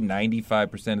to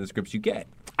 95% of the scripts you get.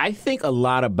 I think a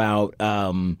lot about,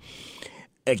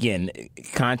 again,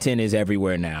 content is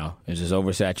everywhere now. There's this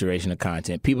oversaturation of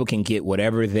content. People can get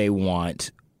whatever they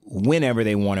want, whenever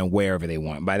they want and wherever they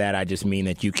want. By that, I just mean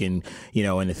that you can,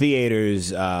 in the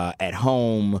theaters, at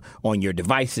home, on your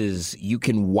devices, you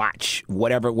can watch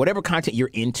whatever content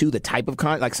you're into, the type of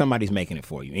content, like somebody's making it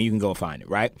for you, and you can go find it,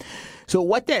 right? So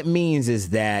what that means is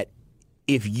that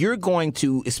if you're going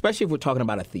to, especially if we're talking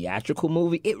about a theatrical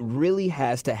movie, it really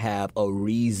has to have a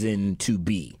reason to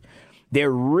be.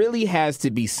 There really has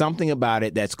to be something about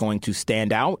it that's going to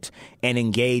stand out and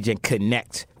engage and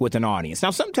connect with an audience.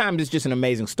 Now, sometimes it's just an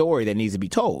amazing story that needs to be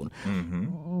told.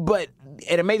 Mm-hmm. But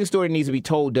an amazing story that needs to be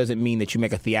told doesn't mean that you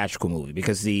make a theatrical movie,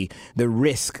 because the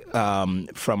risk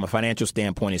from a financial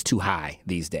standpoint is too high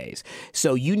these days.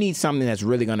 So you need something that's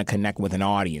really going to connect with an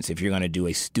audience if you're going to do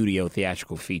a studio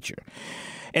theatrical feature.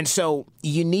 And so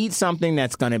you need something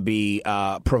that's going to be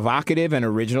provocative and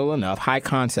original enough, high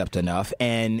concept enough,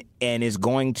 and is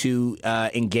going to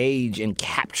engage and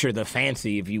capture the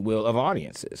fancy, if you will, of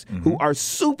audiences who are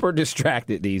super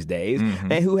distracted these days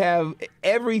and who have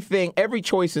every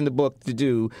choice in the book to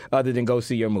do other than go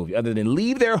see your movie, other than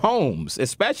leave their homes,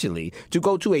 especially to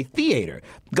go to a theater.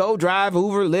 Go drive,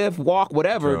 Uber, Lyft, walk,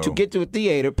 whatever, to get to a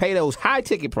theater, pay those high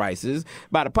ticket prices,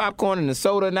 buy the popcorn and the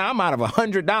soda. Now I'm out of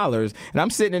 $100, and I'm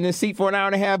sitting in this seat for an hour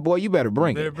and a half. Boy, you better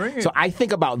bring it. So I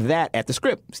think about that at the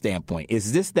script standpoint.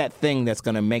 Is this that thing that's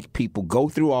going to make people go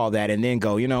through all that and then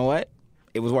go, you know what?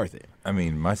 It was worth it. I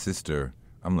mean, my sister,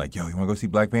 I'm like, yo, you want to go see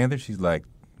Black Panther? She's like,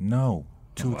 no,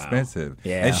 too expensive.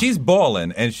 Yeah. And she's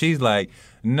balling, and she's like,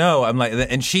 no. I'm like,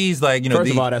 and she's like,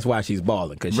 First of all, that's why she's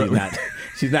balling, because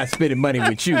she's not spending money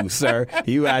with you, sir.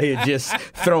 You out here just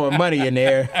throwing money in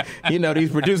there. These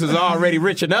producers are already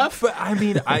rich enough. But I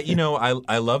mean,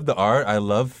 I love the art. I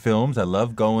love films. I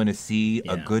love going to see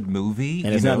a good movie.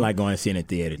 And it's not like going to see in a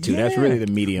theater, too. Yeah. That's really the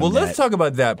medium. Well, let's talk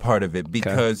about that part of it,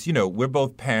 because, we're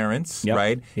both parents,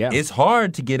 right? Yeah. It's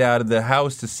hard to get out of the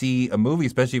house to see a movie,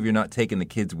 especially if you're not taking the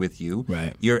kids with you.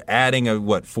 Right. You're adding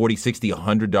 $40, $60,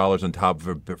 $100 on top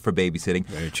for babysitting.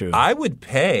 Very true. I would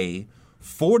pay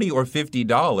 $40 or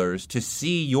 $50 to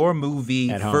see your movie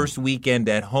first weekend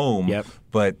at home. Yep.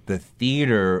 But the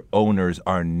theater owners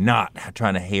are not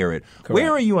trying to hear it. Correct.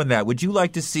 Where are you on that? Would you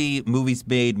like to see movies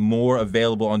made more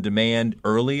available on demand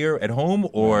earlier at home,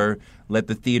 or let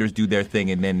the theaters do their thing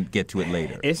and then get to it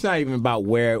later? It's not even about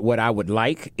what I would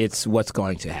like. It's what's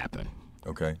going to happen.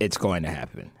 Okay. It's going to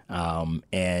happen.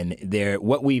 And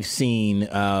what we've seen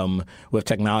with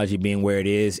technology being where it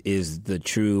is the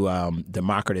true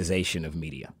democratization of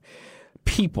media.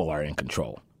 People are in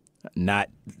control, not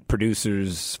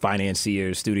producers,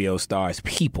 financiers, studio stars.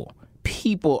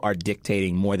 People are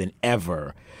dictating more than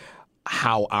ever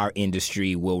how our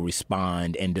industry will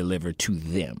respond and deliver to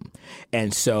them.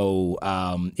 And so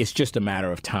it's just a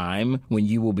matter of time when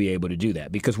you will be able to do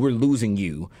that, because we're losing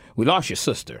you. We lost your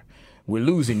sister. We're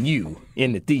losing you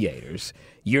in the theaters.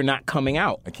 You're not coming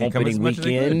out opening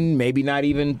weekend, maybe not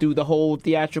even through the whole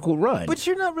theatrical run. But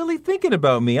you're not really thinking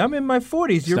about me. I'm in my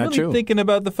 40s. You're really thinking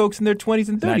about the folks in their 20s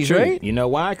and 30s, right? You know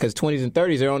why? Because 20s and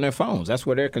 30s, they're on their phones. That's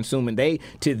what they're consuming.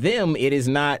 To them, it is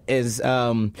not as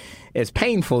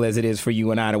painful as it is for you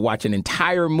and I to watch an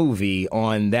entire movie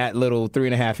on that little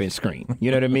 3.5-inch screen. You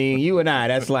know what I mean? You and I,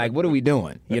 that's like, what are we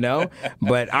doing?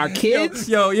 But our kids...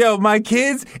 Yo, my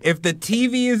kids, if the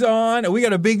TV is on, and we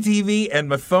got a big TV, and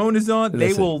my phone is on,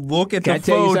 they will look at the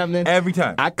phone every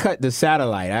time. I cut the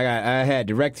satellite. I had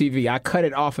DirecTV. I cut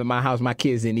it off at my house. My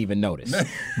kids didn't even notice.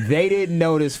 They didn't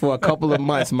notice for a couple of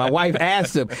months. My wife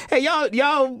asked them, hey, y'all,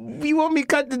 you want me to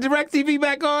cut the DirecTV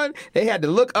back on? They had to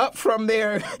look up from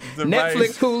their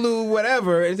Netflix, Hulu,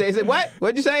 whatever, and they said, what?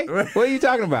 What'd you say? What are you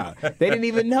talking about? They didn't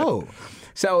even know.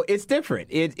 So it's different.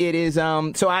 It is.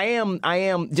 So I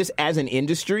am just as an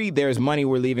industry, there's money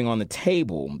we're leaving on the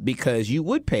table, because you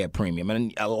would pay a premium,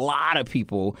 and a lot of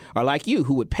people are like you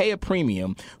who would pay a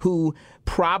premium who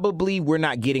probably we're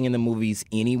not getting in the movies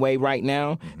anyway right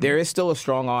now. Mm-hmm. There is still a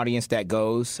strong audience that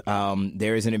goes.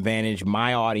 There is an advantage.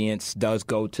 My audience does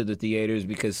go to the theaters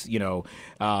because, we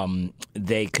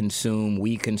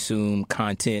consume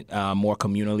content more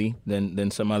communally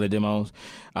than some other demos.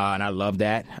 And I love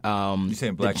that. You're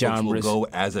saying Black folks will go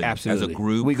as a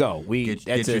group? We go.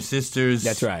 Get your sisters.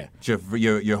 That's right.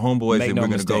 Your homeboys, and we're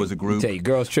going to go as a group. I tell you,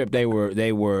 Girls Trip, they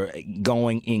were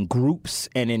going in groups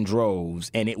and in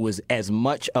droves, and it was as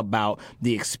much about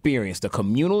the experience, the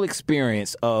communal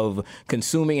experience of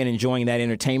consuming and enjoying that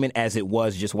entertainment as it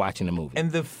was just watching the movie.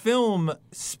 And the film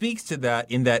speaks to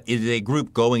that in that it is a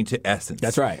group going to Essence.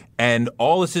 That's right. And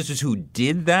all the sisters who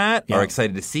did that are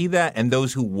excited to see that, and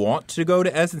those who want to go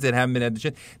to Essence and haven't been at the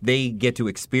show, they get get to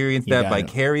experience You that got it.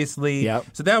 vicariously. Yep.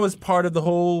 So that was part of the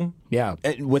whole. Yeah,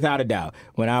 without a doubt.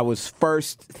 When I was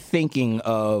first thinking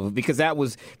of, because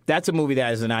that's a movie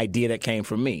that is an idea that came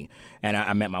from me. And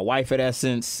I met my wife at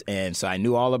Essence, and so I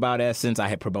knew all about Essence. I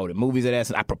had promoted movies at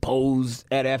Essence. I proposed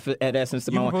at Essence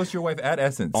to You my wife proposed to your wife at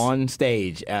Essence. on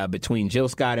stage between Jill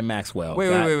Scott and Maxwell.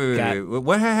 Wait.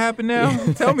 What happened now?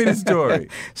 Tell me the story.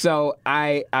 So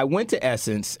I went to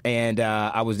Essence, and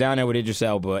I was down there with Idris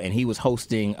Elba, and he was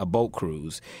hosting a boat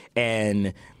cruise.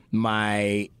 And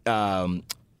my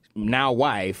now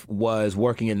wife was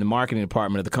working in the marketing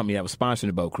department of the company that was sponsoring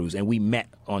the boat cruise, and we met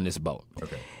on this boat.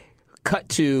 Okay. Cut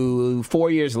to 4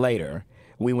 years later,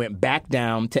 we went back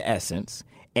down to Essence,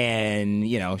 and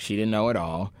she didn't know it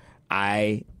all.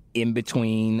 In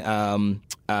between,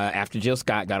 after Jill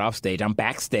Scott got off stage, I'm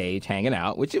backstage hanging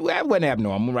out, which wasn't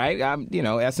abnormal, right?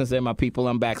 Essence, they're my people.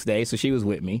 I'm backstage, so she was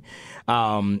with me.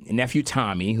 Nephew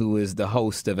Tommy, who was the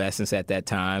host of Essence at that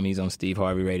time, he's on Steve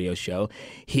Harvey radio show.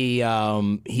 He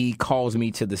calls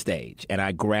me to the stage, and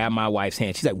I grab my wife's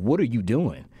hand. She's like, "What are you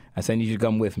doing?" I said, "I need you to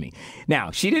come with me."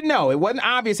 Now, she didn't know. It wasn't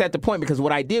obvious at the point, because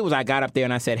what I did was I got up there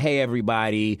and I said, "Hey,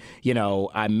 everybody,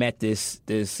 I met this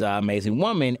amazing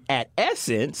woman at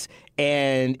Essence,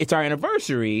 and it's our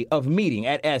anniversary of meeting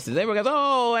at Essence." Everyone goes,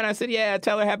 "Oh," and I said, "Yeah,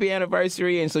 tell her happy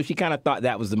anniversary." And so she kind of thought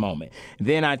that was the moment.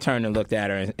 Then I turned and looked at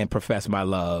her and professed my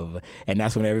love, and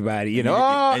that's when everybody,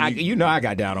 I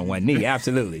got down on one knee.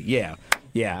 Absolutely, yeah.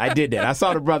 Yeah, I did that. I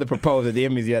saw the brother propose at the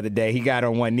Emmys the other day. He got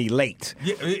on one knee late.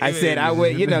 I said, "I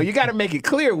would." You got to make it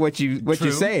clear what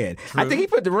you're saying. I think he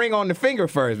put the ring on the finger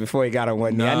first before he got on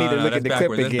one knee. I need to look at the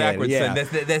clip again. That's backwards. Yeah.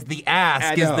 That's the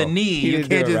ask is the knee. You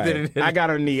can't just do it. I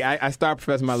got on knee. I started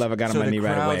professing my love. I got on my knee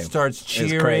right away. So the crowd starts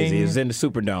cheering. It was crazy. It was in the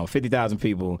Superdome, 50,000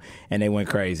 people, and they went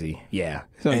crazy. Yeah,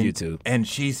 it's on YouTube. And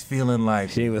she's feeling like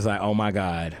She was like, "Oh my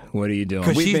God, what are you doing?"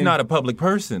 Because she's not a public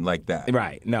person like that,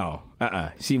 right? No.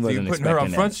 She wasn't you're putting expecting her on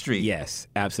that. Front Street. Yes,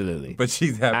 absolutely. But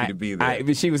she's happy to be there.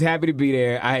 But she was happy to be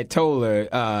there. I had told her,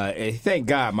 thank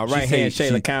God, my right hand,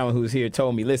 Shayla Cowan, who's here,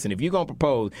 told me, "Listen, if you're going to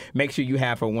propose, make sure you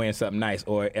have her wearing something nice,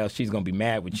 or else she's going to be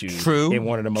mad with you in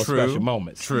one of the most special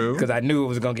moments." True. Because I knew it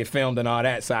was going to get filmed and all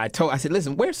that. So I said,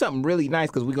 "Listen, wear something really nice,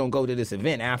 because we're going to go to this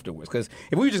event afterwards. Because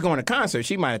if we were just going to a concert,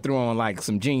 she might have threw on like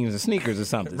some jeans and sneakers or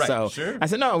something." Right, so sure. I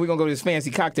said, "No, we're going to go to this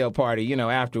fancy cocktail party,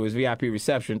 afterwards, VIP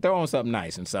reception. Throw on something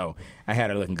nice." And so I had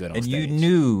her looking good on and stage. you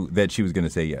knew that she was going to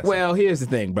say yes. Well, here's the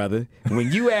thing, brother.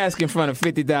 When you ask in front of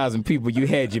 50,000 people, you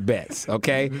had your bets,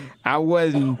 okay? I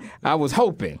was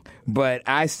hoping, but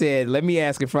I said, let me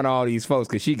ask in front of all these folks,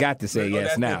 because she got to say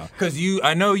yes now. Because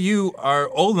I know you are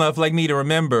old enough like me to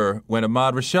remember when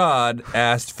Ahmad Rashad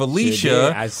asked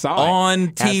Felicia I saw on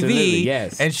it. TV, Absolutely,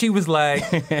 yes. and she was like,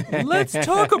 "Let's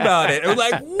talk about it." It was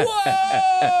like,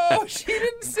 whoa, she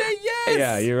didn't say yes.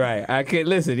 Yeah, you're right. I could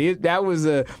listen. That was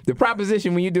the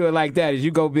proposition when you do it like that is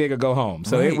you go big or go home.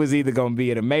 So Right. It was either going to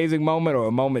be an amazing moment or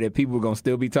a moment that people were going to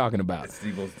still be talking about.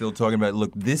 People still talking about it.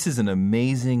 Look, this is an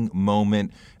amazing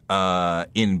moment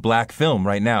in black film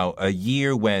right now. A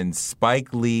year when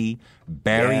Spike Lee,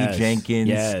 Barry Yes, Jenkins,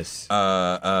 yes.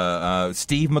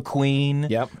 Steve McQueen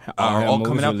Yep. are all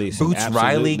coming out. Releasing. Boots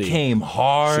Riley Absolutely. came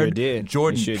hard. Sure did.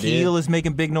 Jordan He sure Peele did. is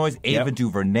making big noise. Yep. Ava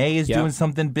DuVernay is Yep. doing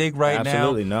something big right now.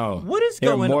 Absolutely, no. What is There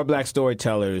going are more on? black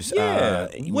storytellers Yeah.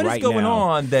 What is right going now.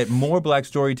 on that more black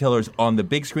storytellers on the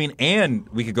big screen, and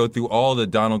we could go through all the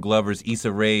Donald Glovers,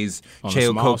 Issa Rae's, On the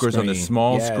Cheo small Coker's on the screen.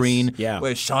 small Yes. screen. Yeah.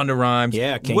 Where Shonda Rhimes.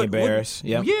 Yeah, Kenya Barris.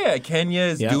 Yep. Yeah, Kenya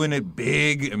is Yep. doing it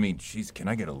big. I mean, she's, can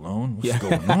I get a loan? What's Yeah.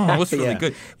 going on? What's really Yeah.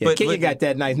 good? Yeah, Kenya got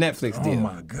that nice Netflix deal. Oh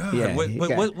my God! Yeah, he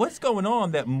got- What's going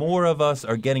on that more of us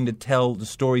are getting to tell the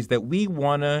stories that we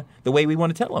wanna, the way we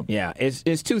want to tell them? Yeah,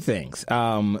 it's two things.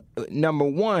 Number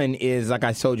one is, like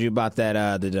I told you about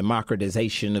that, the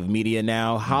democratization of media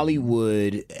now.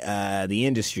 Hollywood, the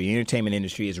industry, the entertainment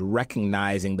industry, is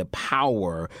recognizing the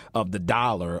power of the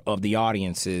dollar of the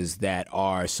audiences that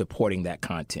are supporting that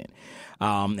content.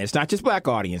 It's not just black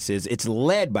audiences. It's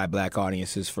led by black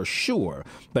audiences for sure.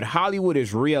 But Hollywood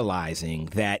is realizing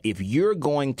that if you're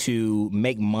going to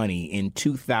make money in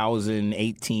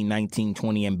 2018, 19,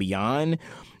 20, and beyond,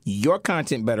 your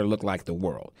content better look like the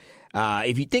world.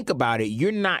 If you think about it,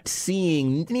 you're not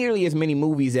seeing nearly as many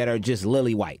movies that are just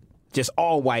lily white, just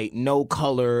all white, no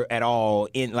color at all.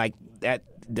 That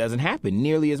doesn't happen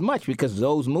nearly as much because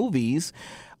those movies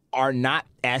are not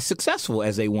as successful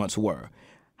as they once were.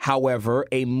 However,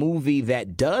 a movie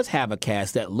that does have a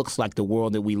cast that looks like the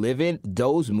world that we live in,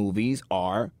 those movies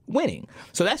are winning.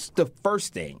 So that's the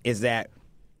first thing, is that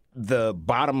the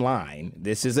bottom line,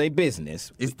 this is a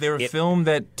business. Is there a film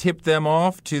that tipped them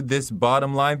off to this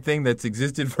bottom line thing that's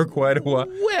existed for quite a while?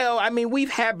 Well, I mean, we've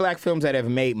had black films that have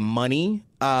made money,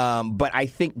 but I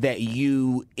think that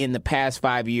you, in the past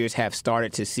 5 years, have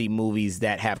started to see movies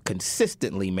that have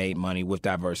consistently made money with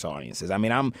diverse audiences. I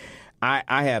mean, I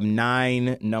have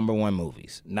 9 number one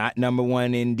movies. Not number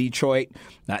one in Detroit,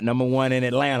 not number one in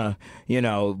Atlanta,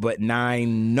 but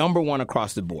 9 number one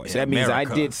across the board. So that means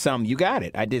America. I did some. You got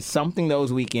it. I did something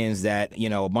those weekends that,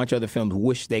 a bunch of other films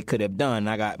wish they could have done.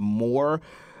 I got more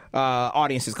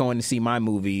audiences going to see my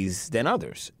movies than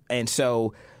others. And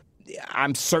so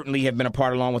I'm certainly have been a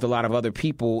part, along with a lot of other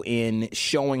people, in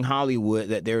showing Hollywood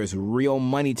that there is real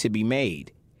money to be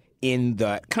made in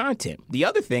the content. The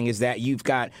other thing is that you've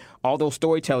got all those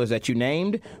storytellers that you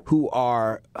named who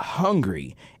are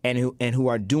hungry and who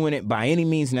are doing it by any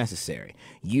means necessary.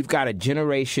 You've got a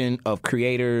generation of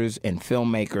creators and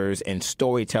filmmakers and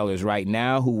storytellers right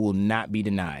now who will not be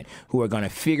denied, who are going to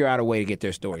figure out a way to get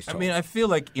their stories told. I mean, I feel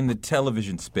like in the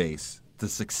television space, the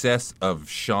success of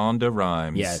Shonda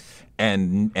Rhimes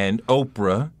and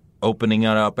Oprah opening it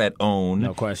up at OWN,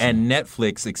 no question, and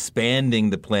Netflix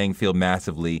expanding the playing field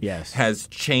massively has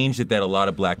changed it that a lot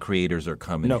of black creators are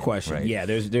coming No in, question. right? Yeah,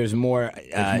 there's more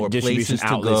distribution places to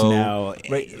outlets go. now.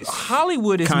 Right.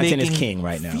 Hollywood is Content making is king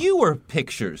right now. fewer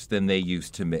pictures than they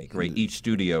used to make, right? Each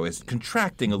studio is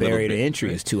contracting a little bit. Barrier to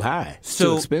entry is too high. It's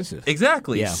So too expensive.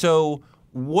 Exactly. Yeah. So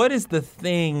what is the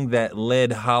thing that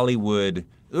led Hollywood?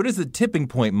 What is the tipping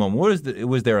point moment?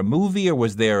 Was there a movie or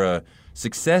was there a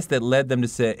success that led them to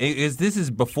say, this is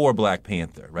before Black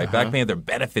Panther, right? Black Panther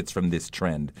benefits from this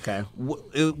trend. Okay.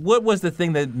 What was the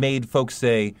thing that made folks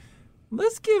say,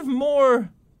 let's give more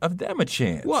of them a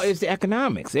chance? Well, it's the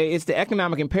economics. It's the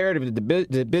economic imperative that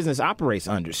the business operates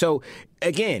under. So,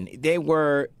 again, they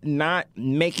were not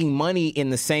making money in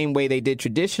the same way they did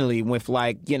traditionally with,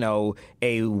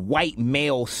 a white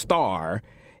male star,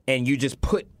 and you just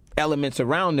put elements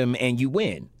around them and you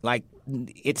win.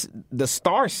 It's the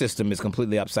star system is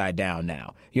completely upside down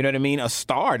now. You know what I mean? A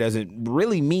star doesn't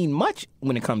really mean much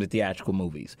when it comes to theatrical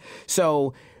movies.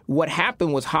 So what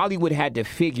happened was Hollywood had to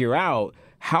figure out,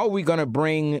 how are we going to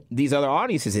bring these other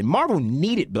audiences in? Marvel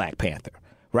needed Black Panther,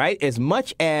 right? As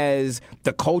much as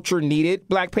the culture needed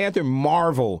Black Panther,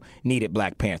 Marvel needed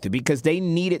Black Panther because they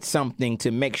needed something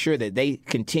to make sure that they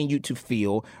continue to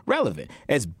feel relevant.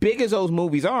 As big as those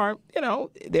movies are,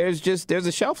 there's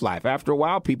a shelf life. After a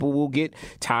while, people will get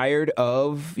tired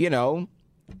of,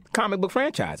 comic book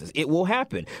franchises. It will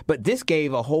happen. But this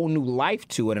gave a whole new life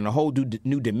to it and a whole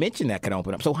new dimension that could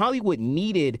open up. So Hollywood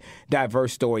needed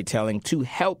diverse storytelling to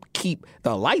help keep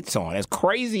the lights on. As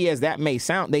crazy as that may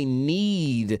sound, they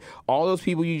need all those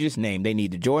people you just named. They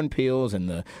need the Jordan Peels and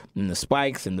the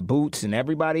Spikes and the Boots and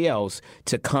everybody else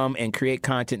to come and create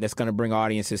content that's going to bring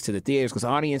audiences to the theaters because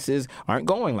audiences aren't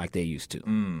going like they used to.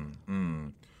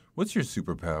 What's your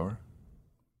superpower?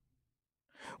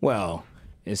 Well,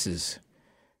 this is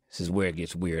where it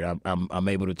gets weird. I'm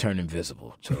able to turn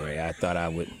invisible, Torrey. I thought I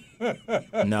would.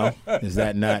 No, is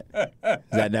that not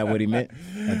what he meant?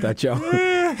 I thought y'all.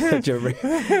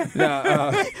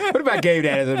 No. What if I gave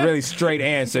that as a really straight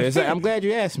answer? It's like, I'm glad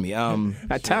you asked me.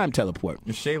 I time teleport.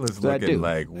 Shayla's What looking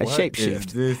like, I what shapeshift.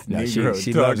 is this No, Negro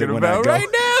she loves it talking when about I go, right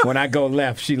now? When I go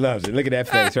left, she loves it. Look at that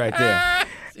face right there.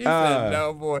 She said,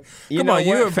 no, boy. You Come know on,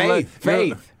 you're what?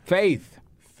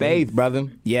 Faith, brother.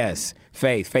 Yes,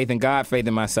 faith in God, faith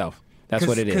in myself. That's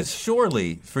what it is. Because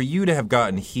surely, for you to have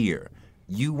gotten here,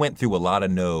 you went through a lot of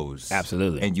no's.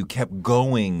 Absolutely. And you kept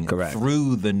going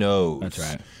through the no's. That's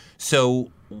right.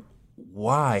 So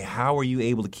why? How are you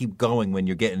able to keep going when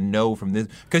you're getting no from this?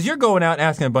 Because you're going out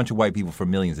asking a bunch of white people for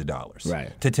millions of dollars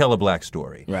to tell a black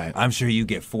story. Right. I'm sure you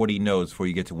get 40 no's before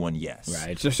you get to one yes.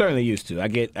 Right. They're certainly used to. I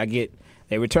get.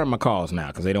 They return my calls now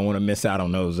because they don't want to miss out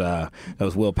on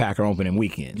those Will Packer opening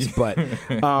weekends. But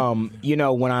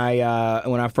when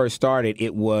I first started,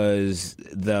 it was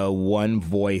the one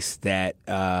voice that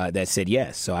said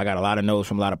yes. So I got a lot of no's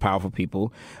from a lot of powerful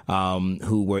people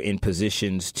who were in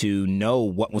positions to know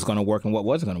what was going to work and what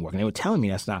wasn't going to work, and they were telling me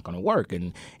that's not going to work,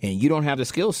 and you don't have the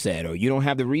skill set, or you don't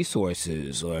have the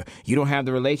resources, or you don't have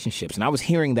the relationships. And I was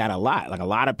hearing that a lot. Like a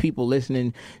lot of people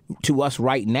listening to us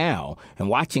right now and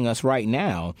watching us right now.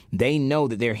 They know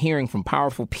that they're hearing from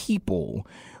powerful people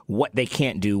what they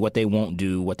can't do, what they won't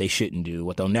do, what they shouldn't do,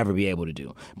 what they'll never be able to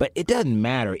do. But it doesn't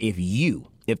matter if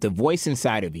the voice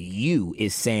inside of you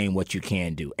is saying what you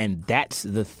can do. And that's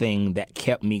the thing that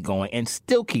kept me going and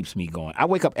still keeps me going. I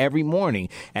wake up every morning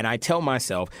and I tell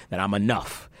myself that I'm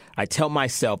enough. I tell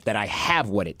myself that I have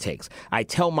what it takes. I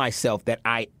tell myself that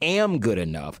I am good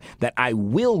enough, that I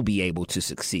will be able to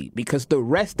succeed, because the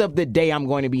rest of the day I'm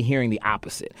going to be hearing the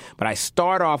opposite. But I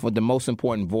start off with the most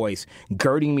important voice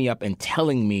girding me up and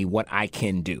telling me what I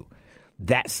can do.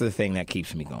 That's the thing that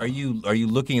keeps me going. Are you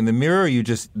looking in the mirror, or are you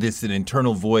just an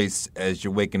internal voice as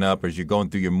you're waking up, as you're going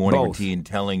through your morning routine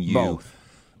telling you,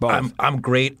 Both. I'm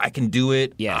great, I can do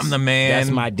it, yes. I'm the man?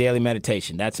 That's my daily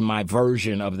meditation. That's my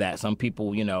version of that. Some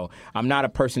people, I'm not a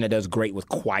person that does great with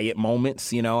quiet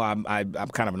moments. I'm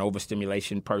kind of an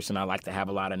overstimulation person. I like to have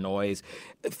a lot of noise.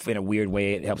 In a weird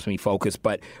way, it helps me focus.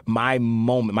 But my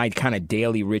kind of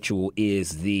daily ritual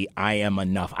is I am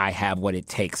enough. I have what it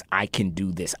takes. I can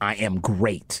do this. I am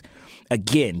great.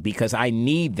 Again, because I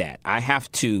need that. I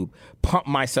have to pump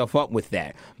myself up with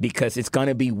that, because it's going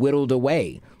to be whittled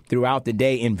away throughout the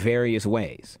day in various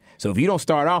ways. So if you don't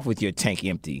start off with your tank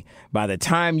empty, by the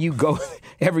time you go,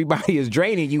 everybody is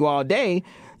draining you all day,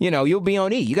 you'll be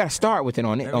on E. You got to start with it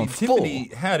on full. Tiffany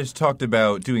Haddish talked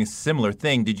about doing a similar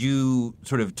thing. Did you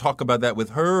sort of talk about that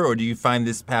with her, or do you find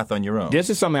this path on your own?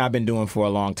 This is something I've been doing for a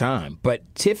long time. But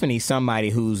Tiffany's somebody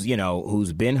who's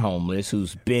been homeless,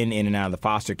 who's been in and out of the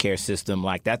foster care system.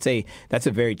 Like that's a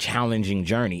very challenging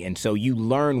journey. And so you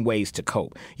learn ways to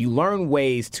cope. You learn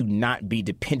ways to not be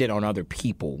dependent on other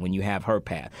people when you have her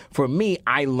path. For me,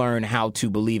 I learned how to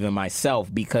believe in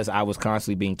myself because I was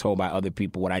constantly being told by other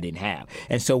people what I didn't have.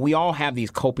 And so we all have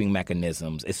these coping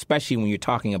mechanisms, especially when you're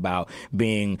talking about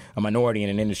being a minority in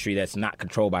an industry that's not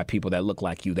controlled by people that look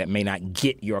like you, that may not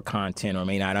get your content or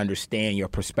may not understand your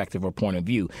perspective or point of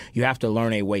view. You have to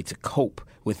learn a way to cope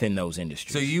within those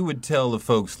industries. So you would tell the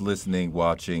folks listening,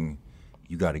 watching,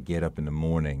 you got to get up in the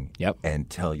morning and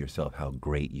tell yourself how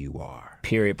great you are.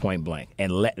 Period, point blank. And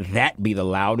let that be the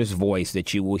loudest voice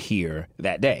that you will hear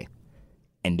that day.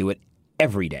 And do it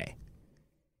every day.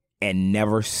 And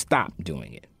never stop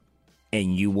doing it.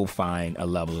 And you will find a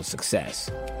level of success.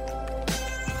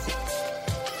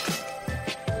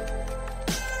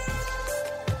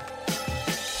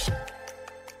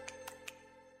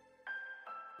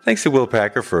 Thanks to Will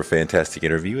Packer for a fantastic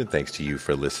interview, and thanks to you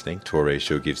for listening. Touré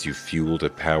Show gives you fuel to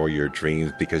power your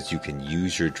dreams, because you can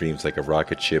use your dreams like a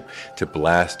rocket ship to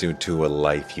blast into a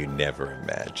life you never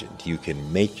imagined. You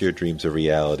can make your dreams a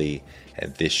reality,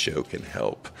 and this show can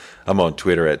help. I'm on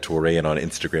Twitter at Touré and on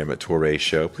Instagram at Touré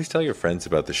Show. Please tell your friends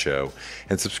about the show,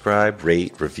 and subscribe,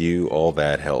 rate, review, all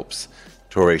that helps.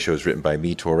 Touré Show is written by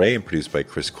me, Touré, and produced by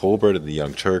Chris Colbert and the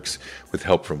Young Turks, with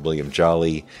help from William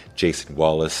Jolly, Jason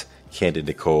Wallace, Candid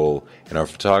Nicole, and our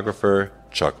photographer,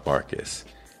 Chuck Marcus.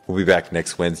 We'll be back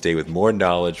next Wednesday with more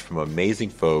knowledge from amazing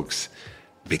folks,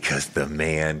 because the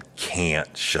man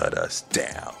can't shut us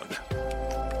down.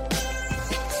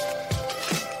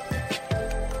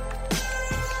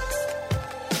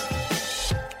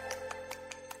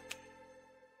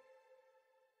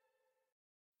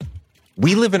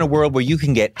 We live in a world where you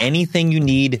can get anything you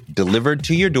need delivered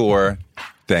to your door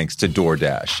thanks to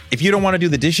DoorDash. If you don't want to do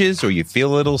the dishes or you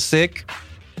feel a little sick,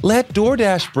 let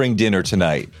DoorDash bring dinner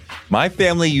tonight. My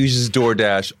family uses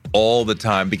DoorDash all the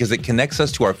time because it connects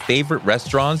us to our favorite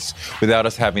restaurants without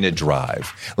us having to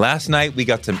drive. Last night, we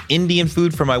got some Indian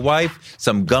food for my wife,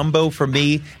 some gumbo for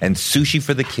me, and sushi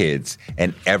for the kids.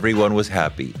 And everyone was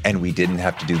happy, and we didn't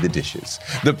have to do the dishes.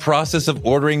 The process of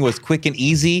ordering was quick and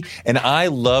easy, and I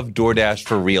love DoorDash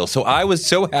for real. So I was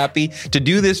so happy to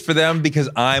do this for them because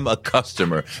I'm a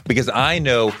customer, because I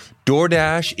know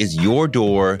DoorDash is your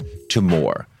door to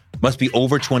more. Must be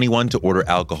over 21 to order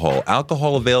alcohol.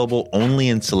 Alcohol available only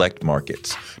in select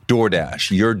markets.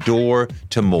 DoorDash, your door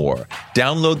to more.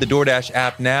 Download the DoorDash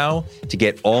app now to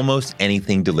get almost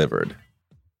anything delivered.